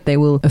budget, they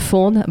will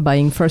afford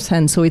buying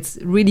firsthand. So it's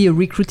really a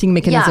recruiting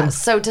mechanism. Yeah,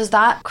 so does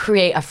that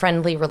create a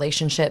friendly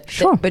relationship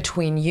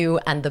between you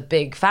and the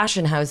big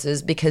fashion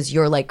houses, because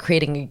you're like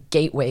creating a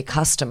gateway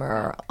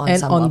customer on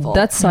some level? And on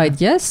that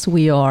side, yes,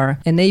 we are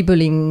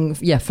enabling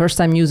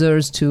first-time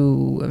users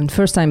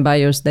first-time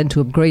buyers then to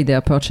upgrade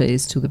their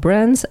purchase to the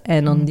brands.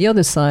 And on the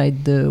other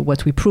side,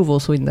 what we prove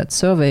also in that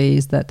survey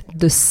is that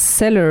the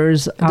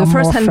sellers, the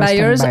first-hand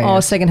buyers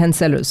are second-hand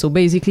sellers. So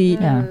basically,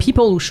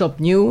 people who shop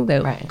new,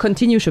 they'll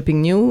continue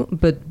shopping new,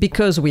 but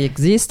because we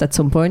exist at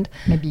some point,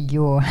 maybe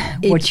you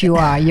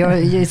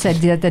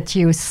said that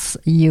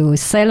you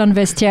sell on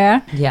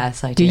Vestiaire.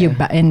 Yes, I do. Do you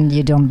buy, and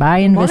you don't buy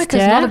in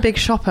Monica's Vestiaire? not a big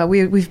shopper.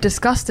 We've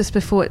discussed this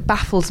before. It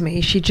baffles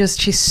me.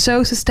 She's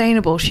so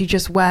sustainable. She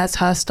just wears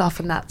her stuff,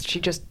 and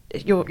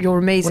you're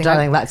amazing. Well,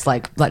 darling, let's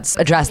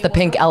address the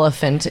pink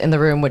elephant in the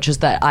room, which is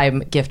that I'm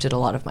gifted a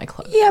lot of my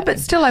clothes. Yeah, but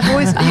still,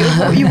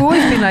 you've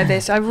always been like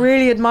this. I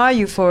really admire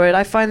you for it.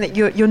 I find that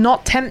you're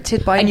not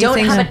tempted by new things. I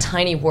don't have a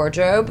tiny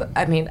wardrobe.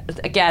 I mean,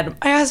 again,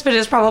 my husband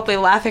is probably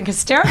laughing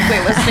hysterically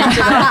listening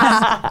to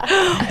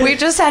this. We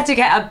just had to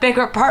get a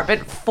bigger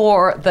apartment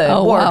for the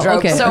wardrobe,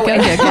 okay.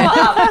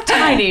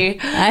 Tiny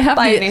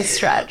by any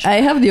stretch. I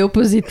have the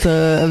opposite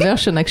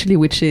version, actually,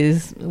 which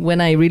is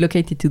when I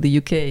relocated to the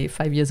UK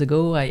 5 years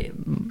ago.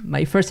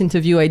 My first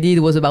interview I did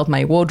was about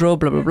my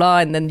wardrobe, blah, blah, blah.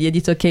 And then the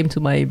editor came to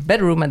my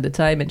bedroom at the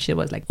time and she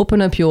was like,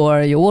 open up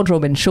your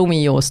wardrobe and show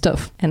me your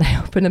stuff. And I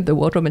opened up the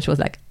wardrobe and she was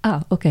like,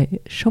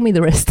 okay, show me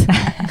the rest.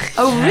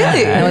 Oh,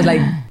 really? And I was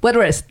like, what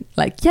rest?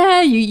 Like,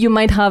 yeah, you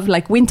might have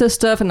like winter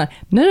stuff. And like,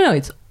 no,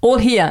 it's all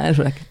here. And I was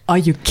like, are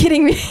you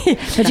kidding me?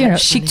 But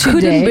she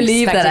couldn't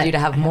believe that you to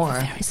have more.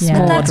 Yeah.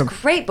 But that's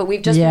great. But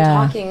we've just been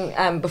talking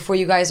before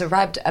you guys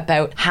arrived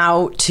about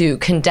how to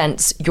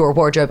condense your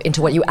wardrobe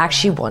into what you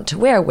actually want to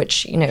wear,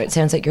 which, it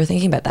sounds like you're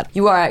thinking about that.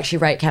 You are actually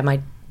right, Cam.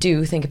 I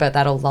do think about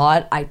that a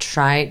lot. I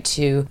try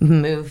to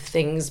move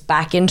things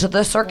back into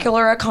the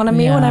circular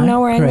economy when I'm not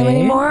wearing them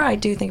anymore. I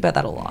do think about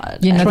that a lot.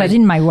 That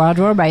in my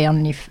wardrobe I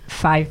only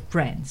 5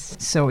 brands,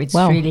 so it's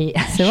really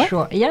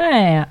short.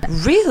 Yeah.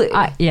 Really?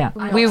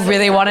 We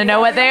really want to know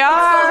what they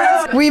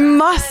are. We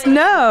must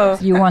know.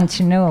 You want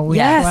to know which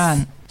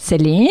one?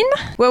 Celine?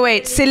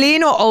 Wait,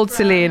 Celine or Old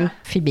Celine?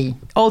 Phoebe.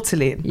 Old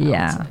Celine.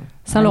 Yeah.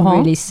 Saint Laurent,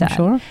 really sad.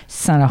 Sure.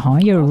 Saint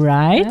Laurent, you're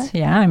right.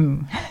 Yeah,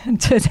 I'm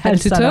total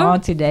Saint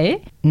Laurent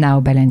today.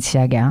 Now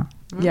Balenciaga.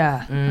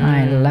 Yeah.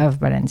 I love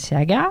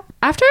Balenciaga.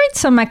 After it's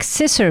some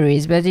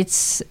accessories, but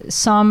it's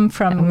some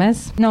from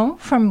Hermes? No,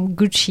 from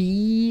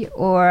Gucci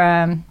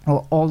or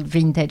old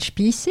vintage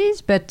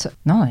pieces. But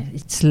no,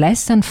 it's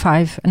less than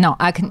 5. No,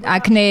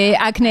 Acne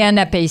and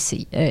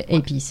APC.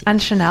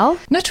 And Chanel?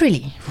 Not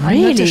really.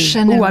 I'm not a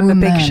Chanel I'm a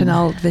big woman.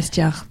 Chanel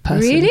Vestiaire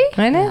person.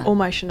 Really? All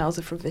my Chanels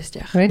are from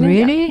Vestiaire.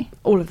 Really? Yeah,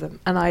 all of them.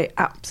 And I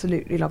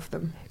absolutely love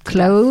them.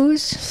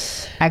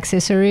 Clothes,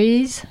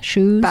 accessories,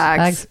 shoes,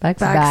 Bags.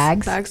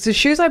 bags. So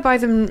shoes, I buy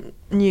them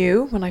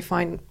new when I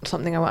find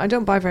something I want. I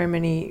don't buy very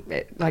many,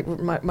 like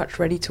much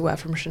ready to wear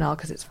from Chanel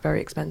because it's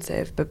very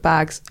expensive. But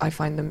bags, I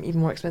find them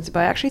even more expensive.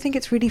 But I actually think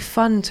it's really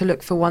fun to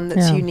look for one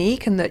that's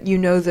unique and that you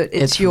know that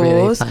it's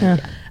yours. Really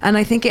fun, And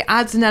I think it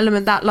adds an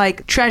element, that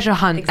like treasure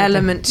hunt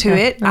element to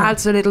it.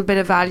 Adds a little bit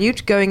of value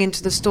to going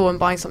into the store and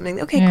buying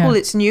something. Okay, cool,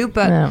 it's new,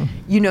 but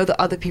you know that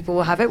other people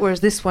will have it. Whereas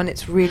this one,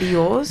 it's really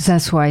yours.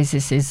 That's why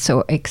this is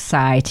so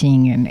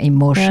exciting and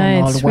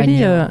emotional. It's when really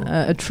you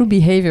a true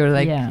behavior.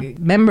 Like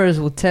members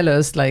will tell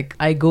us, like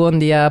I go on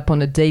the app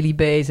on a daily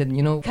basis and,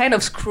 you know, kind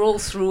of scroll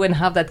through and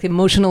have that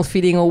emotional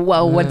feeling, oh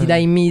wow, what did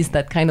I miss?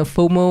 That kind of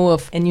FOMO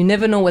of, and you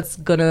never know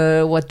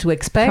what to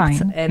expect.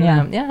 Fine.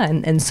 And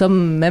and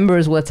some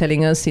members were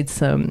telling us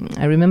it's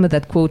I remember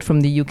that quote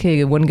from the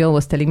UK. One girl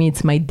was telling me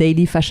it's my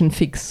daily fashion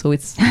fix. So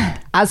it's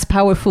as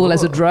powerful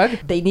as a drug.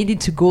 They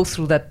needed to go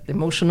through that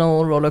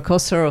emotional roller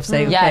coaster of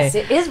saying, yes,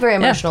 it is very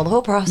emotional, the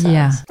whole process.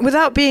 Yeah.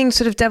 Without being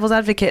sort of devil's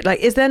advocate, like,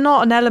 is there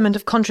not an element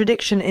of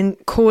contradiction in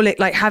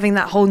like having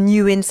that whole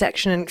new in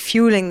section and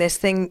fueling this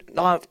thing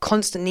of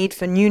constant need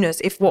for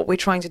newness if what we're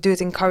trying to do is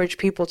encourage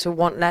people to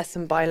want less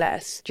and buy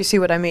less? Do you see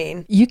what I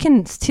mean? You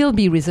can still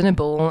be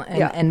reasonable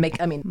and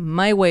make, I mean,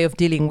 my way of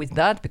dealing with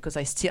that, because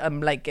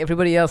I'm like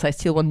everybody else, I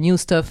still want new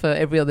stuff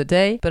every other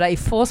day, but I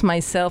force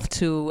myself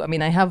to, I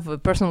mean, I have a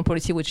personal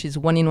policy which is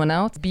 1 in, 1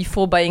 out.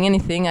 Before buying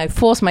anything, I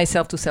force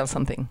myself to sell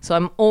something. So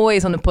I'm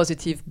always on a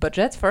positive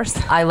budget first.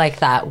 I like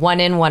that. 1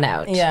 in, 1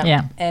 out.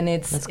 Yeah. And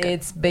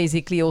it's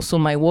basically also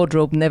my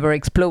wardrobe never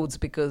explodes,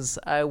 because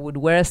I would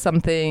wear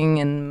something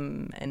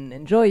and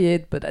enjoy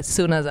it, but as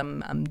soon as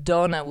I'm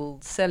done, I will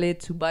sell it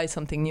to buy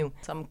something new.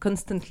 So I'm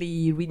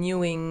constantly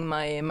renewing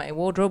my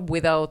wardrobe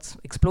without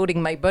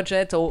exploding my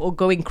budget or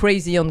going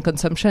crazy on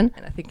consumption.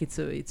 And I think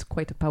it's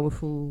quite a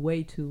powerful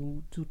way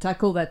to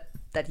tackle that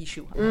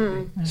issue.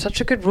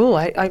 Such a good rule.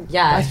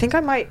 I think I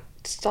might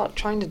start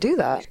trying to do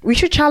that. We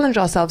should challenge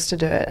ourselves to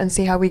do it and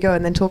see how we go,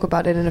 and then talk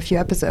about it in a few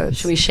episodes.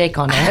 Should we shake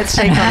on it? Let's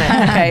shake on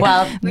it. Okay.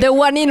 Well, the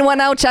 1 in,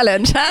 1 out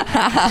challenge.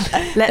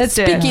 Let's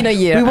do speak it. in a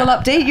year. We will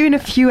update you in a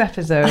few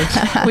episodes.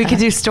 we could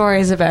do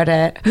stories about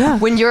it. Yeah.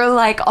 When you're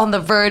like on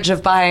the verge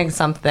of buying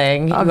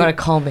something, you gotta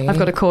call me. I've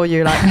got to call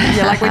you. Like,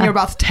 like when you're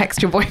about to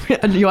text your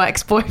boyfriend, your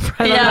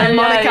ex-boyfriend. Yeah, I'm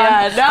like,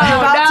 Monica, I'm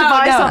about to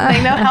buy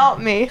something. Now help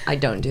me. I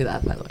don't do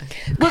that, by the way.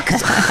 Well,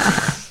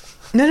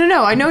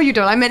 No. I know you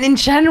don't. I meant in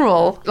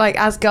general, like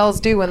as girls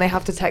do when they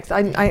have to text.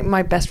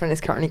 My best friend is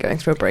currently going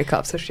through a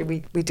breakup, so we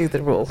do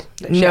the rule.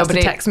 She has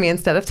to text me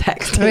instead of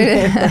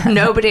texting.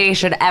 Nobody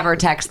should ever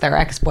text their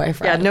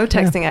ex-boyfriend. Yeah, no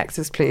texting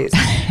exes, please.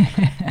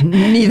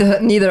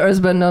 neither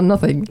husband nor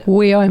nothing.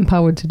 We are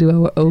empowered to do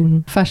our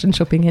own fashion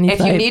shopping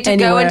anytime. If you need to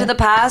go into the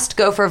past,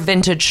 go for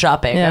vintage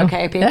shopping.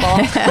 Okay, people.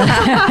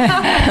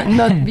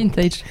 Not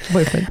vintage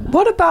boyfriend.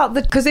 What about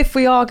because if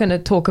we are going to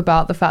talk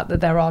about the fact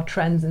that there are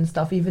trends and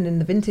stuff even in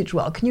the vintage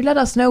world, can you let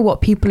us know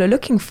what people are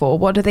looking for?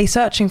 What are they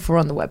searching for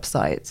on the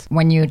websites?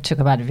 When you talk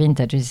about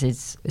vintage, is it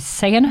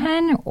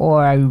secondhand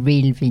or a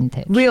real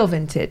vintage? Real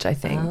vintage, I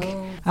think.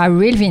 A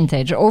real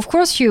vintage. Of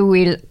course, you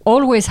will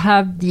always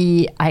have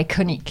the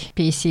iconic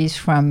pieces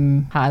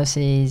from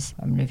houses,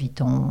 from Louis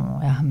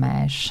Vuitton,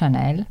 Hermès,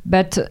 Chanel.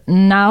 But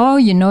now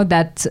you know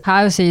that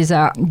houses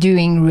are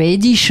doing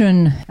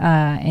re-edition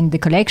in the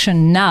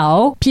collection.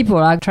 Now people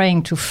are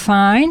trying to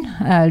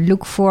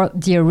look for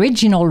the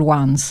original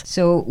ones.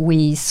 So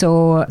we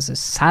saw the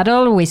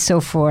saddle we saw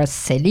for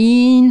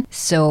Celine.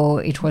 So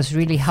it was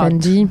really hot.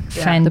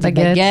 Fendi the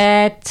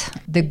baguette,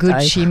 the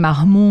Gucci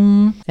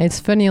Marmont. It's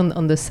funny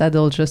on the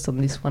saddle, just on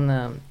this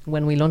one,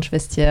 when we launched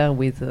Vestiaire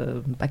with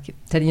back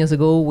 10 years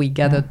ago, we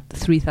gathered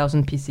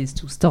 3,000 pieces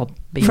to start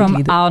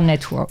from our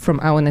network.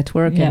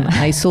 And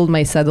I sold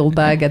my saddle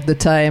bag at the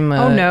time.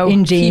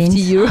 In jeans.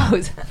 50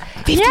 euros.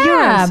 50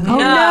 euros? Oh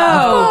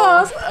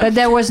no! But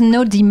there was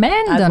no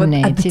demand on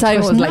it. At the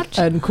time, it was like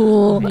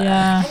uncool.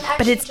 Yeah.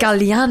 But it's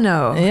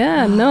Galliano.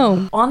 Yeah,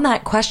 no. On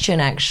that question,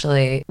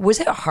 actually, was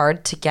it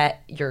hard to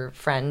get your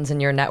friends in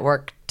your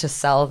network to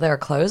sell their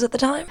clothes at the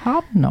time?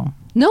 No.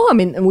 No, I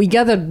mean, we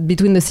gathered,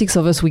 between the 6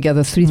 of us, we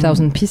gathered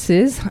 3,000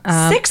 pieces.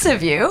 6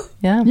 of you?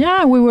 Yeah.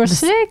 Yeah, we were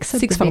 6.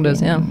 6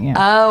 founders, yeah.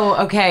 Oh,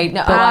 okay.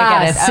 No,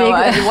 I get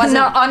it. It wasn't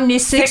not only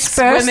 6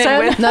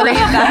 women with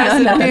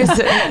 3,000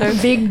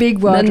 pieces. Big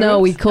wardrobes. No,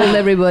 we called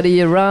everybody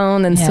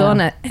around and so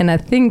on. And I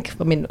think,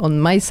 I mean,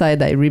 on my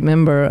side, I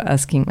remember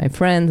asking my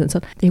friends and so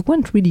on. They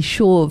weren't really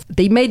sure.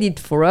 They made it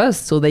for us,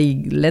 so they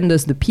lend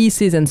us the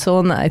pieces and so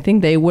on. I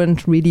think they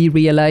weren't really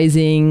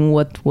realizing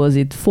what was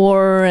it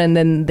 4? And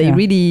then they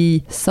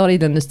really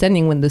started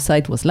understanding when the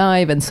site was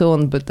live and so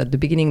on. But at the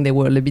beginning, they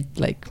were a little bit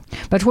like...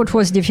 But what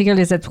was difficult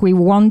is that we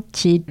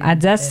wanted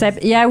at that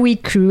step, we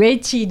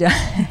created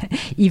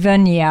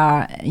even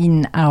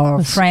in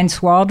our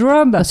friends'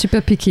 wardrobe.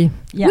 Super picky.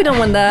 Yeah. We don't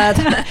want that.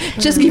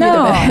 Just give me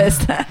the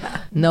best.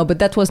 No, but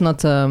that was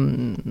not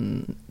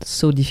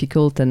so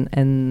difficult.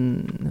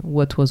 And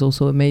what was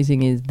also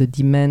amazing is the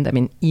demand. I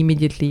mean,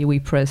 immediately we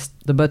pressed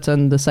the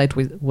button, the site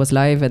was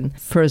live, and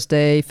first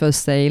day,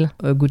 first sale,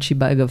 a Gucci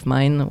bag of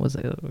mine was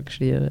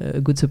actually a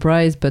good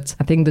surprise. But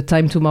I think the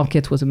time to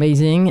market was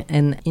amazing.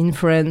 And in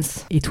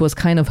France, it was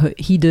kind of a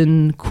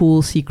hidden,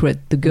 cool secret.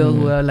 The girls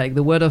were like,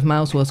 the word of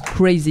mouth was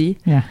crazy.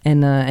 Yeah.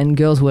 And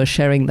girls were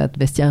sharing that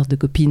vestiaire de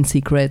copine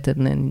secret,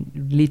 and then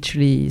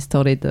literally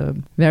started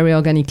very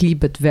organically,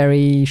 but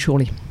very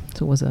surely.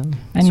 So it was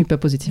super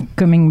positive.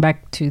 Coming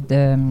back to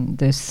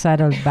the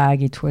saddle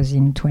bag, it was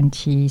in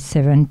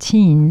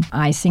 2017.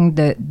 I think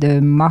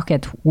the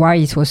market, why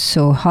it was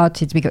so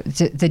hot, it's because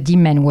the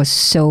demand was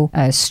so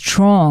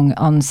strong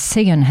on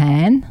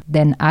secondhand.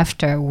 Then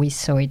after we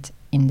saw it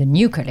in the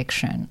new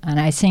collection. And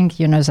I think,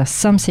 there's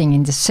something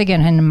in the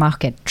second-hand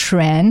market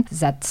trend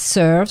that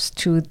serves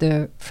to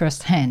the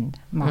first-hand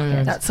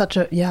market. That's such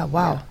a,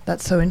 wow.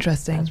 That's so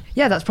interesting.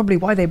 That's probably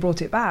why they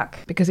brought it back,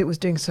 because it was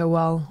doing so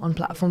well on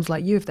platforms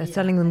like you. If they're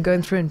selling them,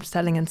 going through and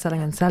selling and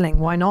selling and selling,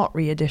 why not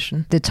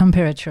re-edition? The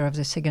temperature of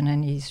the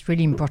second-hand is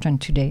really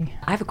important today.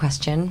 I have a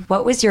question.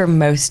 What was your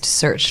most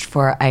searched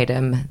for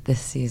item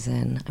this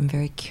season? I'm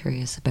very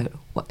curious about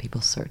what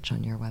people search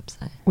on your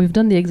website. We've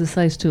done the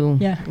exercise to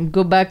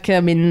go back.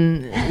 I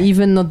mean,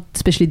 even not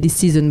especially this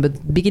season,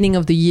 but beginning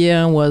of the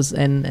year was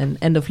and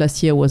end of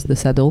last year was the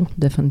saddle,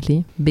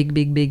 definitely. Big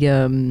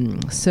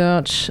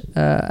search.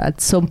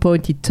 At some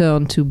point it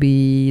turned to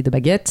be the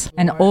baguette.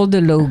 And all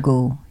the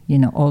logo,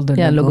 all the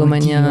logo.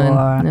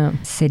 Logomania.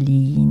 Dior,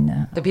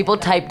 Celine. The people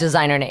type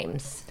designer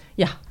names.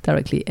 Yeah,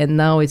 directly. And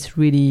now it's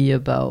really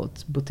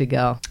about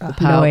Bottega, the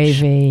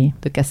pouch, Loewe,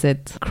 the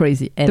cassette,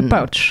 crazy. And the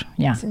pouch,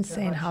 It's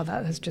insane how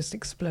that has just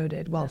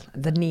exploded. Well,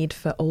 the need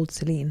for old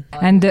Celine.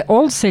 And the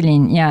old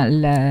Celine,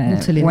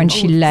 when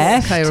she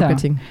left,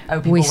 skyrocketing.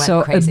 We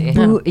saw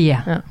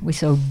we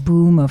saw a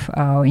boom of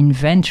our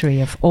inventory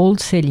of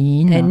old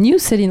Celine. And new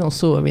Celine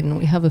also. I mean,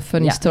 we have a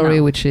funny story,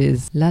 which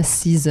is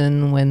last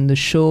season when the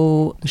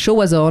show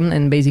was on,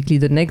 and basically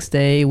the next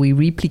day we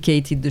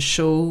replicated the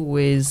show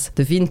with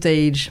the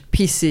vintage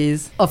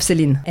pieces of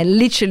Celine, and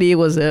literally it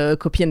was a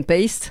copy and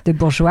paste. The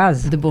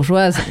bourgeoise,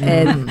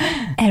 and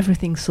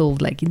everything sold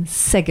like in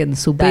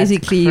seconds. So That's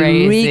basically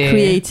crazy.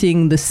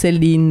 recreating the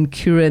Celine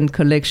current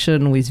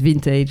collection with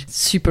vintage,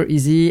 super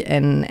easy,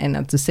 and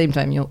at the same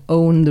time you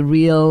own the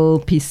real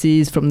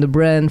pieces from the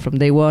brand from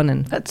day one.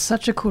 And that's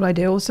such a cool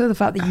idea. Also, the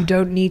fact that you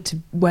don't need to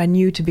wear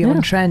new to be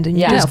on trend, and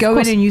you just go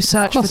in and you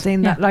search for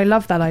things. That I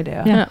love that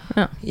idea.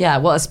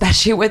 Well,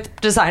 especially with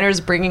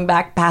designers bringing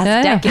back past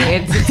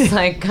decades. It's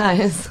like,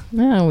 guys.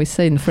 Yeah, we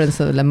say in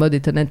France, la mode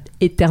est un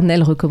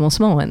éternel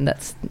recommencement, and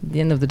that's at the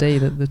end of the day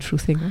the true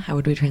thing. How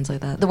would we translate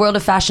that? The world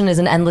of fashion is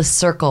an endless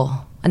circle.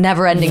 A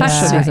never-ending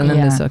fashion is an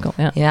endless circle.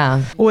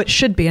 Yeah. Or it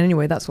should be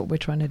anyway. That's what we're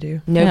trying to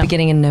do. No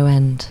beginning and no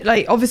end.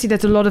 Like, obviously,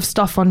 there's a lot of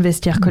stuff on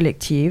Vestiaire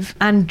Collective,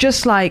 and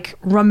just like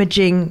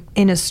rummaging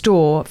in a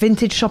store,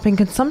 vintage shopping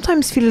can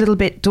sometimes feel a little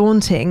bit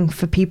daunting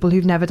for people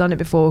who've never done it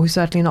before, who's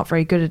certainly not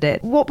very good at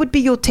it. What would be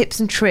your tips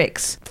and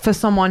tricks for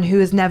someone who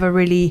has never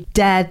really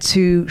dared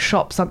to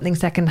shop something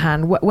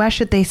secondhand? Where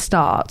should they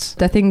start?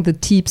 I think the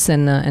tips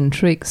and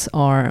tricks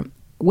are,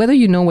 whether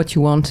you know what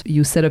you want,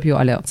 you set up your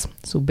alerts.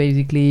 So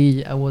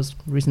basically, I was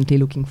recently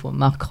looking for a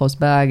Marc Ross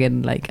bag,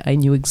 and like I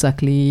knew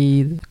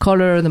exactly the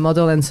color, the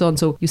model, and so on.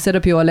 So you set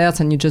up your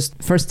alerts, and you just,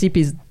 first tip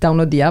is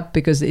download the app,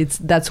 because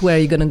that's where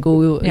you're gonna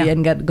go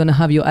and gonna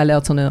have your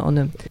alerts on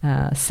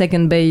a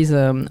second base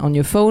on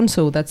your phone.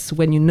 So that's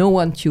when you know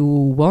what you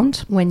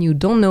want. When you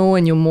don't know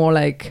and you're more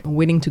like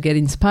willing to get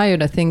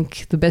inspired, I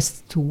think the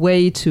best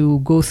way to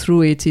go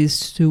through it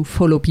is to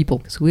follow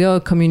people. So we are a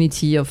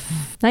community of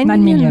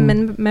 9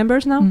 million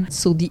members now.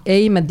 So the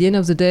aim at the end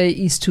of the day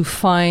is to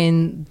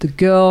find the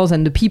girls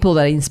and the people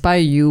that inspire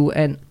you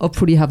and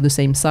hopefully have the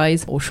same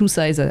size or shoe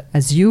size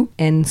as you.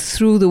 And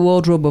through the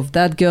wardrobe of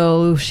that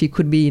girl, she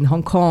could be in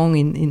Hong Kong,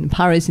 in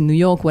Paris, in New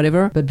York,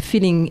 whatever, but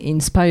feeling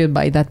inspired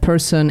by that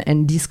person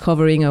and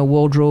discovering a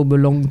wardrobe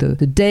along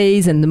the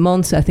days and the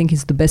months, I think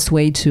is the best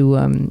way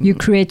to... you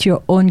create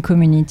your own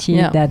community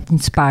that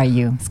inspire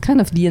you. It's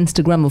kind of the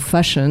Instagram of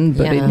fashion,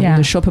 but in a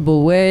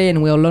shoppable way.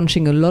 And we are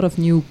launching a lot of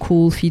new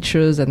cool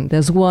features. And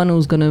there's one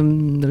who's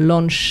going to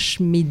launch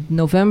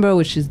mid-November,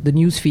 which is the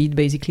newsfeed.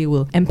 Basically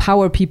will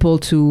empower people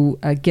to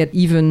get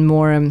even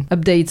more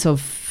updates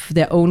of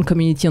their own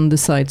community on the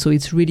site. So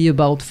it's really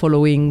about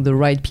following the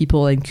right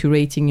people and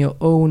curating your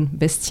own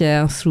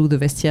vestiaire through the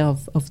vestiaire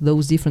of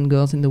those different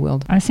girls in the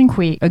world. I think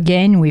we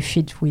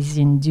fit with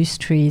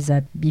industries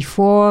that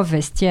before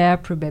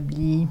Vestiaire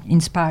probably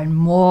inspired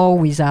more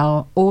with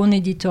our own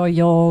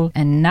editorial,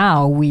 and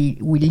now we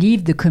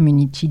leave the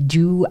community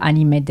do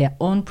animate their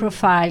own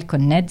profile,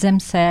 connect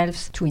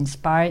themselves to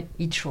inspire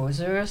each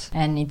others,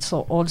 and it's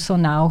also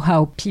now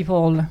how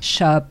people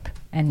shop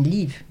and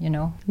live, you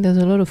know. There's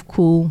a lot of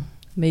cool,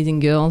 amazing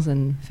girls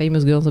and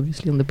famous girls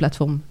obviously on the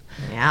platform.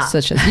 Yeah.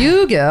 Such as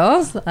you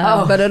girls,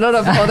 but a lot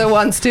of other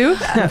ones too.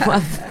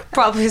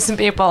 Probably some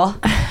people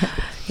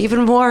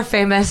even more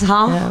famous,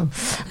 huh? Yeah.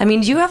 I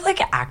mean, do you have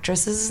like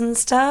actresses and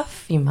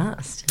stuff? You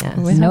must. Yes.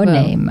 No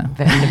name.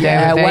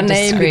 Very one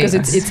name discreet. because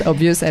it's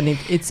obvious, and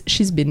it's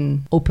she's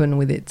been open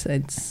with it.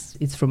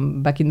 It's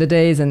from back in the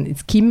days, and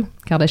it's Kim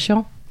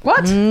Kardashian.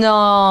 What?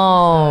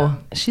 No.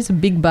 She's a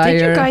big buyer.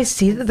 Did you guys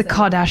see that the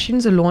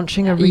Kardashians are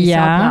launching a resale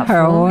Yeah, her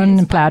platform?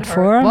 own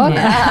platform. What?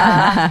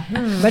 Yeah.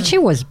 But she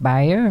was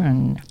buyer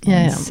and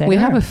seller. We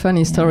have a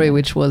funny story,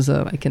 which was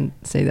I can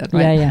say that,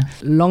 right? Yeah.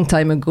 Long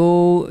time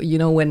ago, you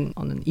know, when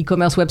on an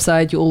e-commerce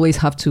website, you always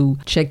have to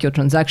check your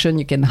transaction.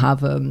 You can have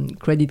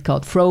credit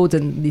card fraud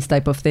and these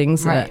type of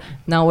things. Right.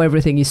 Now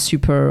everything is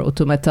super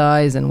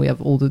automatized, and we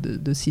have all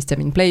the system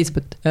in place.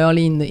 But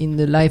early in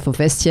the life of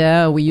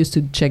Vestiaire, we used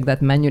to check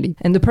that manually.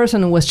 And the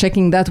person who was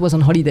checking that was on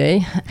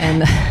holiday,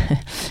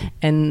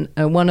 and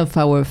one of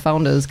our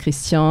founders,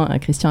 Christian, I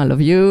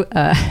love you,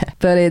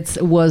 but it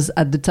was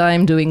at the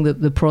time doing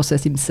the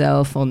process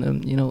himself on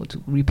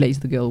to replace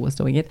the girl who was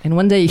doing it. And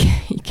one day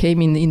he came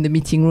in the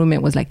meeting room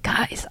and was like,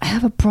 guys, I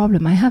have a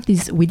problem. I have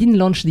this. We didn't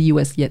launch the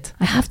US yet.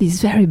 I have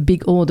this very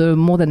big order,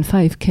 more than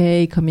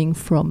 5K, coming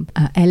from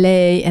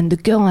LA, and the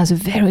girl has a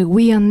very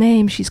weird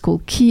name. She's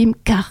called Kim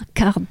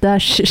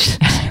Kardashian.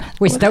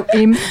 We stopped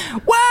him.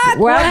 What?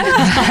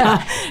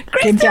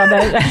 Kim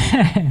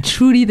Kardashian.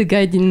 Truly, the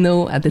guy didn't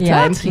know at the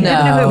time. No. Didn't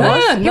know who it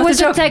was? He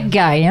was a tech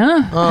guy,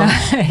 huh?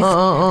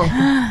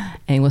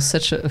 And it was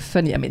such a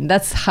funny, I mean,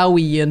 that's how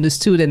we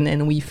understood,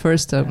 and we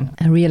first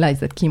realized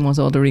that Kim was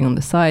ordering on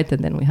the site,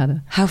 and then we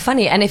had How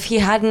funny. And if he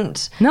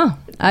hadn't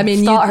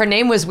thought her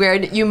name was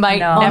weird, you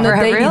might on never a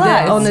have daily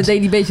realized. on a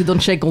daily basis, you don't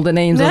check all the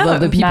names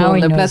of the people Now on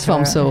he the knows platform.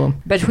 her. So,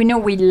 but we know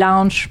we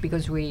launch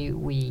because we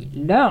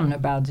learn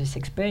about this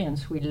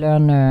experience. We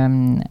learn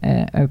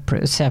a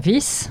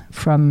service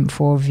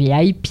for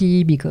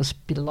VIP because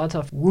a lot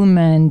of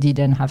women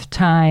didn't have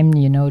time,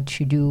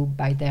 to do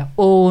by their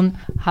own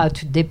how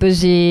to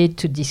deposit,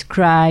 to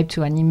describe,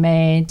 to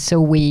animate.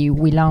 So we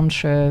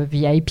launch a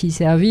VIP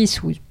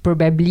service which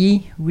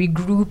probably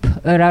regroup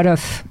a lot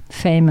of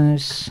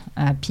famous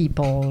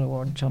people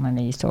or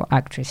journalists or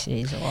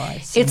actresses or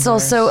singers. It's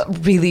also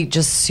really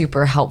just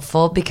super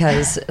helpful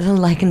because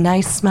like a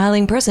nice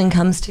smiling person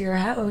comes to your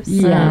house.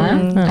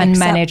 And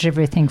manage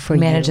everything for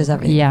you. Manages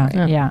everything.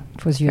 Yeah.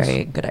 It was useful.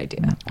 Very good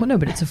idea. Well, no,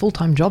 but it's a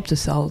full-time job to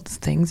sell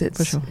things. It's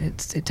For sure.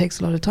 it takes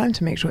a lot of time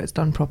to make sure it's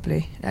done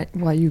properly.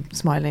 Why are you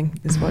smiling?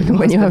 This is what your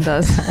When you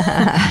husband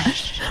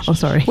does. Oh,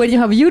 sorry. when you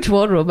have a huge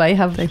wardrobe, I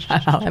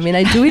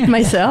do it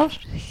myself.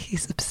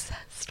 He's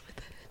obsessed with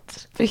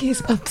it. But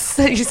he's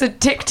obsessed. He's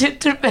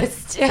addicted to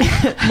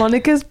Vestiaire.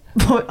 Monica's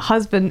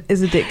husband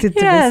is addicted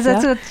to Yeah, this.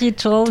 that's what he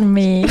told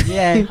me.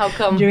 Yeah, How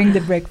come? during the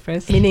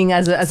breakfast. Meaning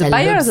as a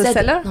buyer, as a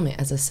seller? No,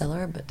 as a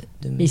seller, but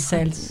He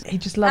sells. He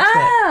just loves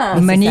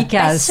it.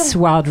 Monica's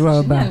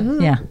wardrobe.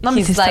 Yeah.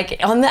 He's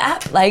like on the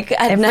app, like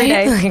at Every night.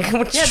 day.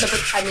 Like, Yeah, but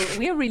I mean,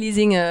 we are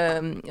releasing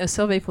a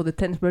survey for the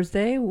 10th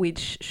birthday,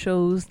 which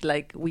shows,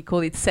 like, we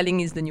call it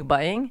selling is the new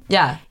buying.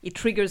 yeah. It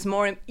triggers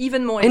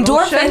even more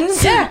Endorphins.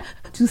 emotions. Yeah,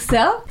 to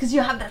sell, because you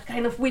have that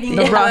kind of willing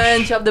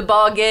moment, you have the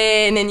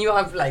bargain, and you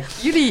have like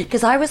beauty.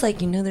 Because I was like,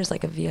 there's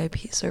like a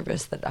VIP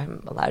service that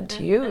I'm allowed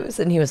to use,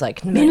 and he was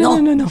like, no.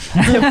 And I'm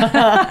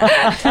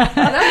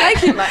like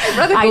him. I'd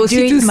rather I go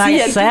do it C2C and do the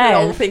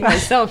myself. whole thing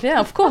myself. Yeah,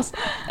 of course.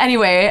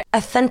 Anyway,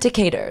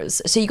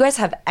 authenticators. So you guys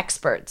have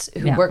experts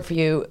who Yeah. work for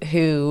you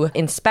who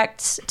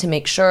inspect to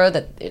make sure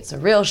that it's a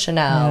real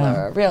Chanel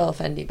or a real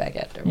Fendi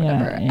baguette or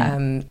whatever.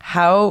 Yeah.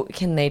 How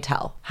can they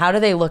tell? How do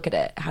they look at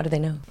it? How do they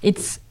know?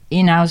 It's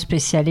in-house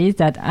specialist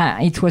that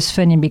it was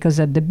funny because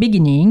at the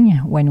beginning,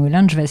 when we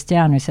launched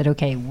Vestiaire and we said,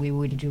 okay, we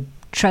will do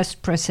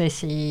trust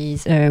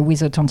processes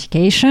with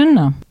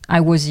authentication, I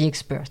was the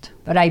expert.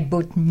 But I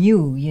bought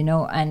new,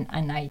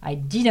 and I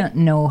didn't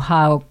know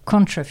how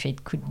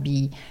counterfeit could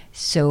be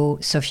so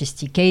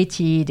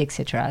sophisticated,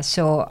 etc.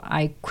 So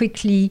I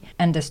quickly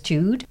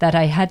understood that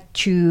I had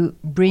to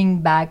bring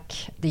back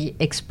the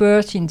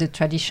expert in the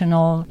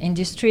traditional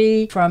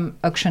industry from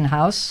auction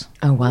house.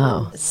 Oh,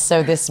 wow.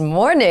 So this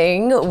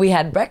morning we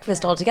had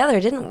breakfast all together,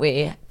 didn't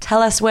we?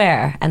 Tell us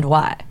where and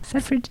why.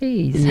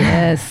 Selfridges.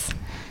 Yes.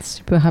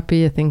 Super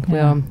happy. I think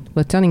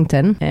we're turning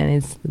 10, and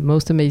it's the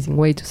most amazing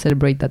way to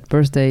celebrate that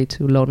birthday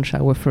to launch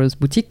our first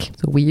boutique.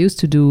 So we used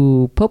to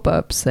do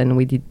pop-ups, and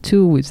we did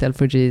 2 with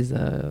Selfridges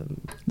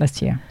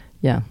Last year.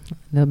 a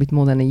little bit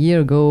more than a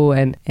year ago,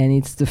 and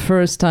it's the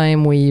first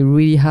time we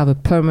really have a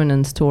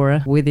permanent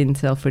store within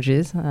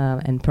Selfridges,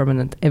 and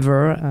permanent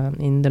ever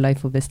in the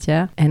life of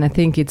Vestiaire. And I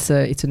think it's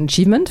an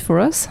achievement for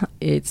us.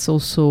 It's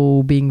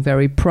also being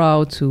very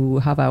proud to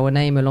have our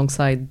name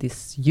alongside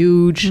this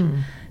huge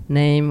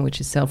name, which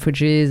is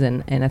Selfridges,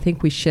 and I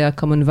think we share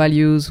common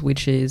values,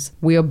 which is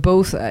we are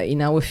both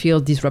in our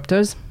field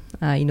disruptors,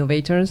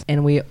 innovators,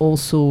 and we're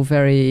also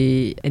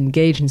very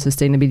engaged in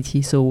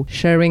sustainability. So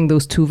sharing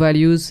those two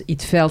values,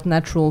 it felt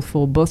natural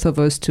for both of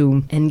us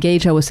to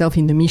engage ourselves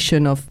in the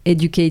mission of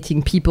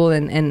educating people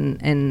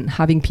and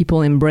having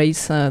people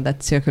embrace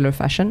that circular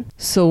fashion.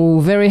 So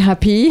very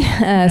happy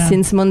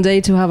since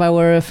Monday to have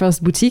our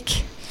first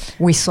boutique.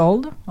 We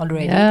sold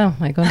already. Yeah,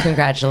 my God.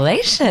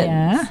 Congratulations.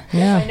 Yeah.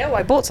 I know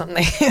I bought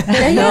something.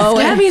 No,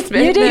 you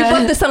did. You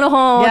bought the Saint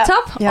Laurent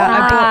top?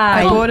 Yeah,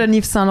 I bought a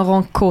Yves Saint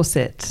Laurent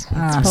corset.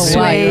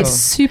 Suede.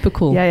 Super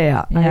cool.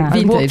 Yeah.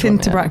 I walked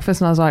into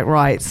breakfast and I was like,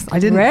 right. I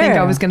didn't think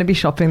I was going to be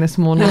shopping this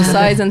morning. The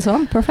size and so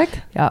on, perfect.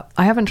 Yeah,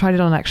 I haven't tried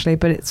it on actually,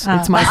 but it's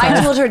my size.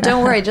 I told her,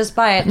 don't worry, just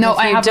buy it. No,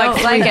 if you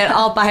don't like it,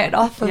 I'll buy it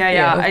off of you.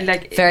 I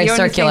like very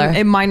circular.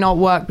 It might not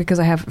work because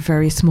I have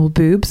very small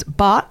boobs,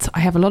 but I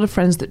have a lot of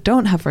friends that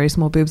don't have very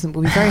small boobs and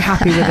will be very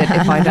happy with it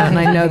if I don't, and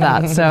I know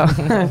that. So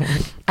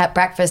at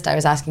breakfast, I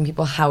was asking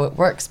people how it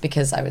works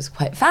because I was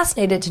quite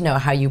fascinated to know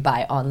how you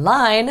buy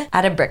online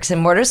at a bricks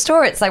and mortar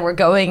store. It's like we're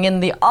going in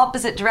the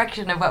opposite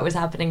direction of what was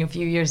happening a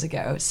few years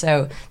ago.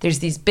 So there's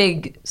these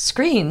big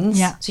screens.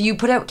 Yeah. So you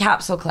put out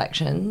capsule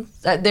collections.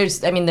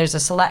 There's a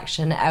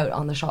selection out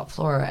on the shop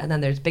floor, and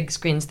then there's big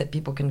screens that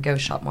people can go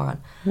shop more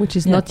on. Which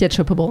is not yet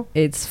shoppable.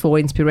 It's for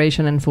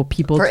inspiration and for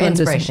people to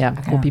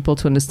understand. For people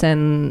to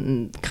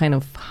understand kind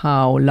of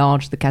how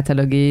large the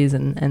catalog is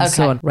and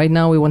so on. Right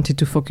now we wanted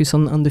to focus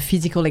on the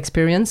physical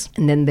experience,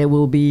 and then there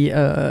will be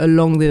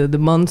along the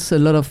months a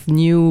lot of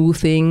new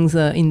things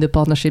in the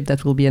partnership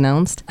that will be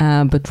announced.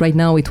 But right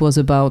now it was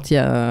about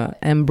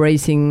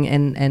embracing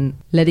and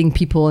letting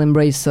people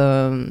embrace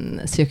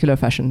circular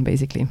fashion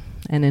basically,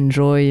 and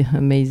enjoy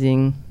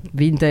amazing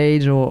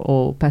vintage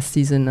or past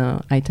season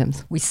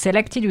items. We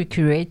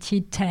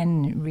curated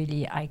 10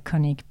 really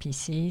iconic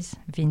pieces,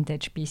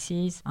 vintage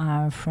pieces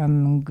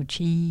from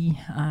Gucci,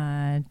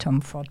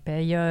 Tom Ford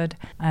period,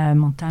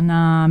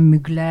 Montana,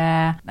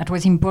 Mugler. That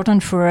was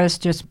important for us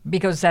just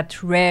because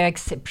that rare,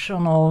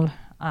 exceptional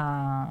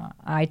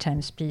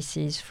items,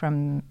 pieces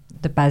from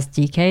the past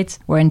decades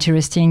were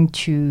interesting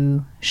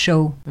to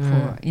show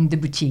in the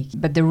boutique.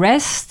 But the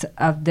rest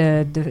of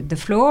the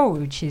floor,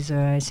 which is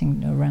I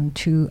think around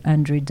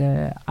 200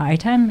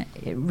 items,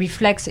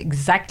 reflects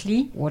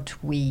exactly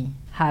what we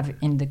have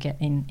in the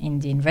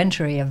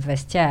inventory of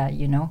Vestiaire.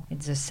 You know,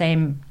 it's the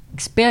same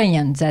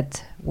experience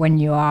that when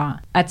you are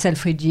at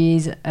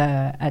Selfridges,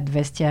 at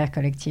Vestiaire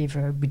Collective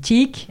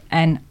boutique,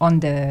 and on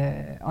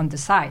the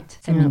site,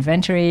 same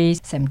inventories,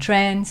 same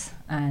trends,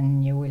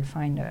 and you will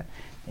find the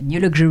new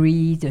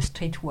luxury, the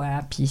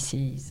streetwear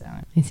pieces.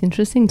 It's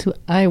interesting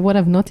what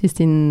I've noticed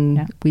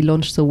we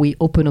launched, so we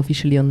open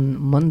officially on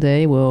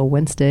Monday or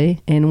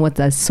Wednesday, and what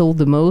I sold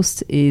the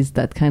most is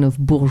that kind of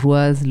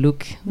bourgeois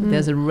look.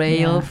 There's a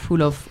rail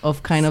full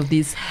of kind of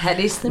this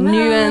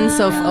nuance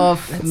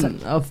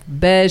of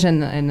beige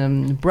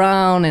and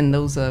brown and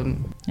those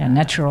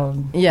natural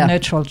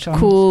tones.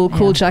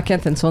 Cool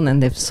jacket and so on,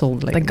 and they've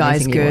sold like the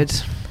guy's good.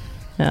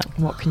 Yeah.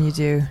 What can you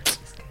do?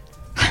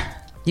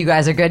 You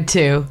guys are good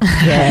too.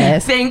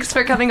 Yes. Thanks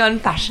for coming on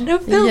Fashion No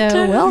Filter.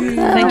 You're welcome.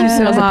 Thank you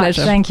so much. A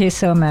pleasure. Thank you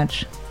so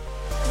much.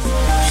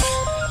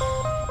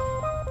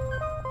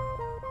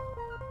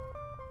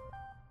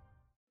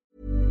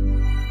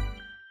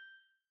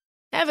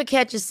 Ever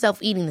catch yourself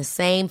eating the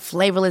same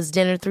flavorless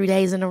dinner 3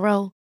 days in a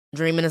row?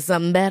 Dreaming of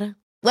something better?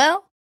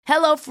 Well,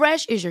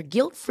 HelloFresh is your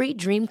guilt-free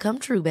dream come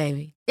true,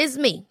 baby. It's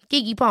me,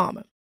 Keke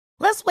Palmer.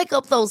 Let's wake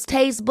up those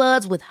taste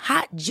buds with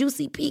hot,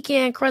 juicy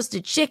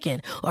pecan-crusted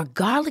chicken or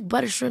garlic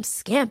butter shrimp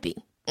scampi.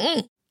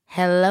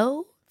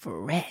 Hello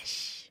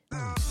Fresh.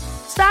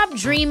 Stop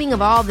dreaming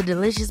of all the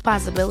delicious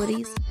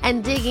possibilities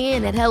and dig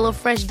in at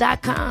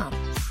HelloFresh.com.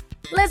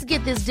 Let's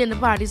get this dinner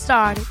party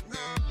started.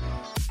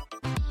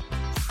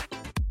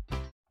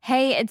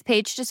 Hey, it's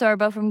Paige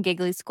DeSorbo from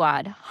Giggly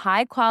Squad.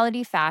 High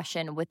quality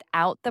fashion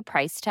without the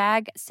price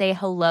tag. Say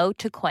hello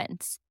to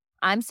Quince.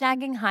 I'm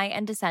snagging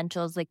high-end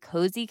essentials like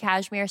cozy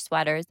cashmere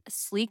sweaters,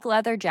 sleek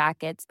leather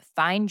jackets,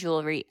 fine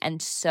jewelry,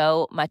 and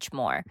so much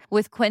more.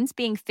 With Quince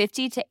being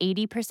 50 to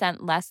 80%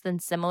 less than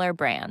similar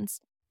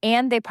brands.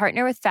 And they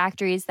partner with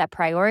factories that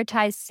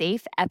prioritize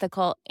safe,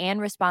 ethical, and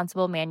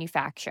responsible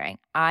manufacturing.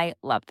 I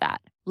love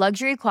that.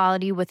 Luxury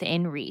quality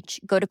within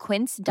reach. Go to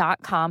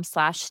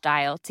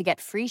quince.com/style to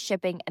get free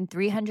shipping and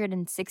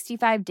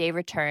 365-day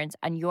returns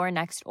on your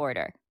next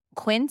order.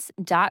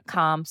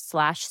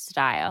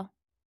 Quince.com/style.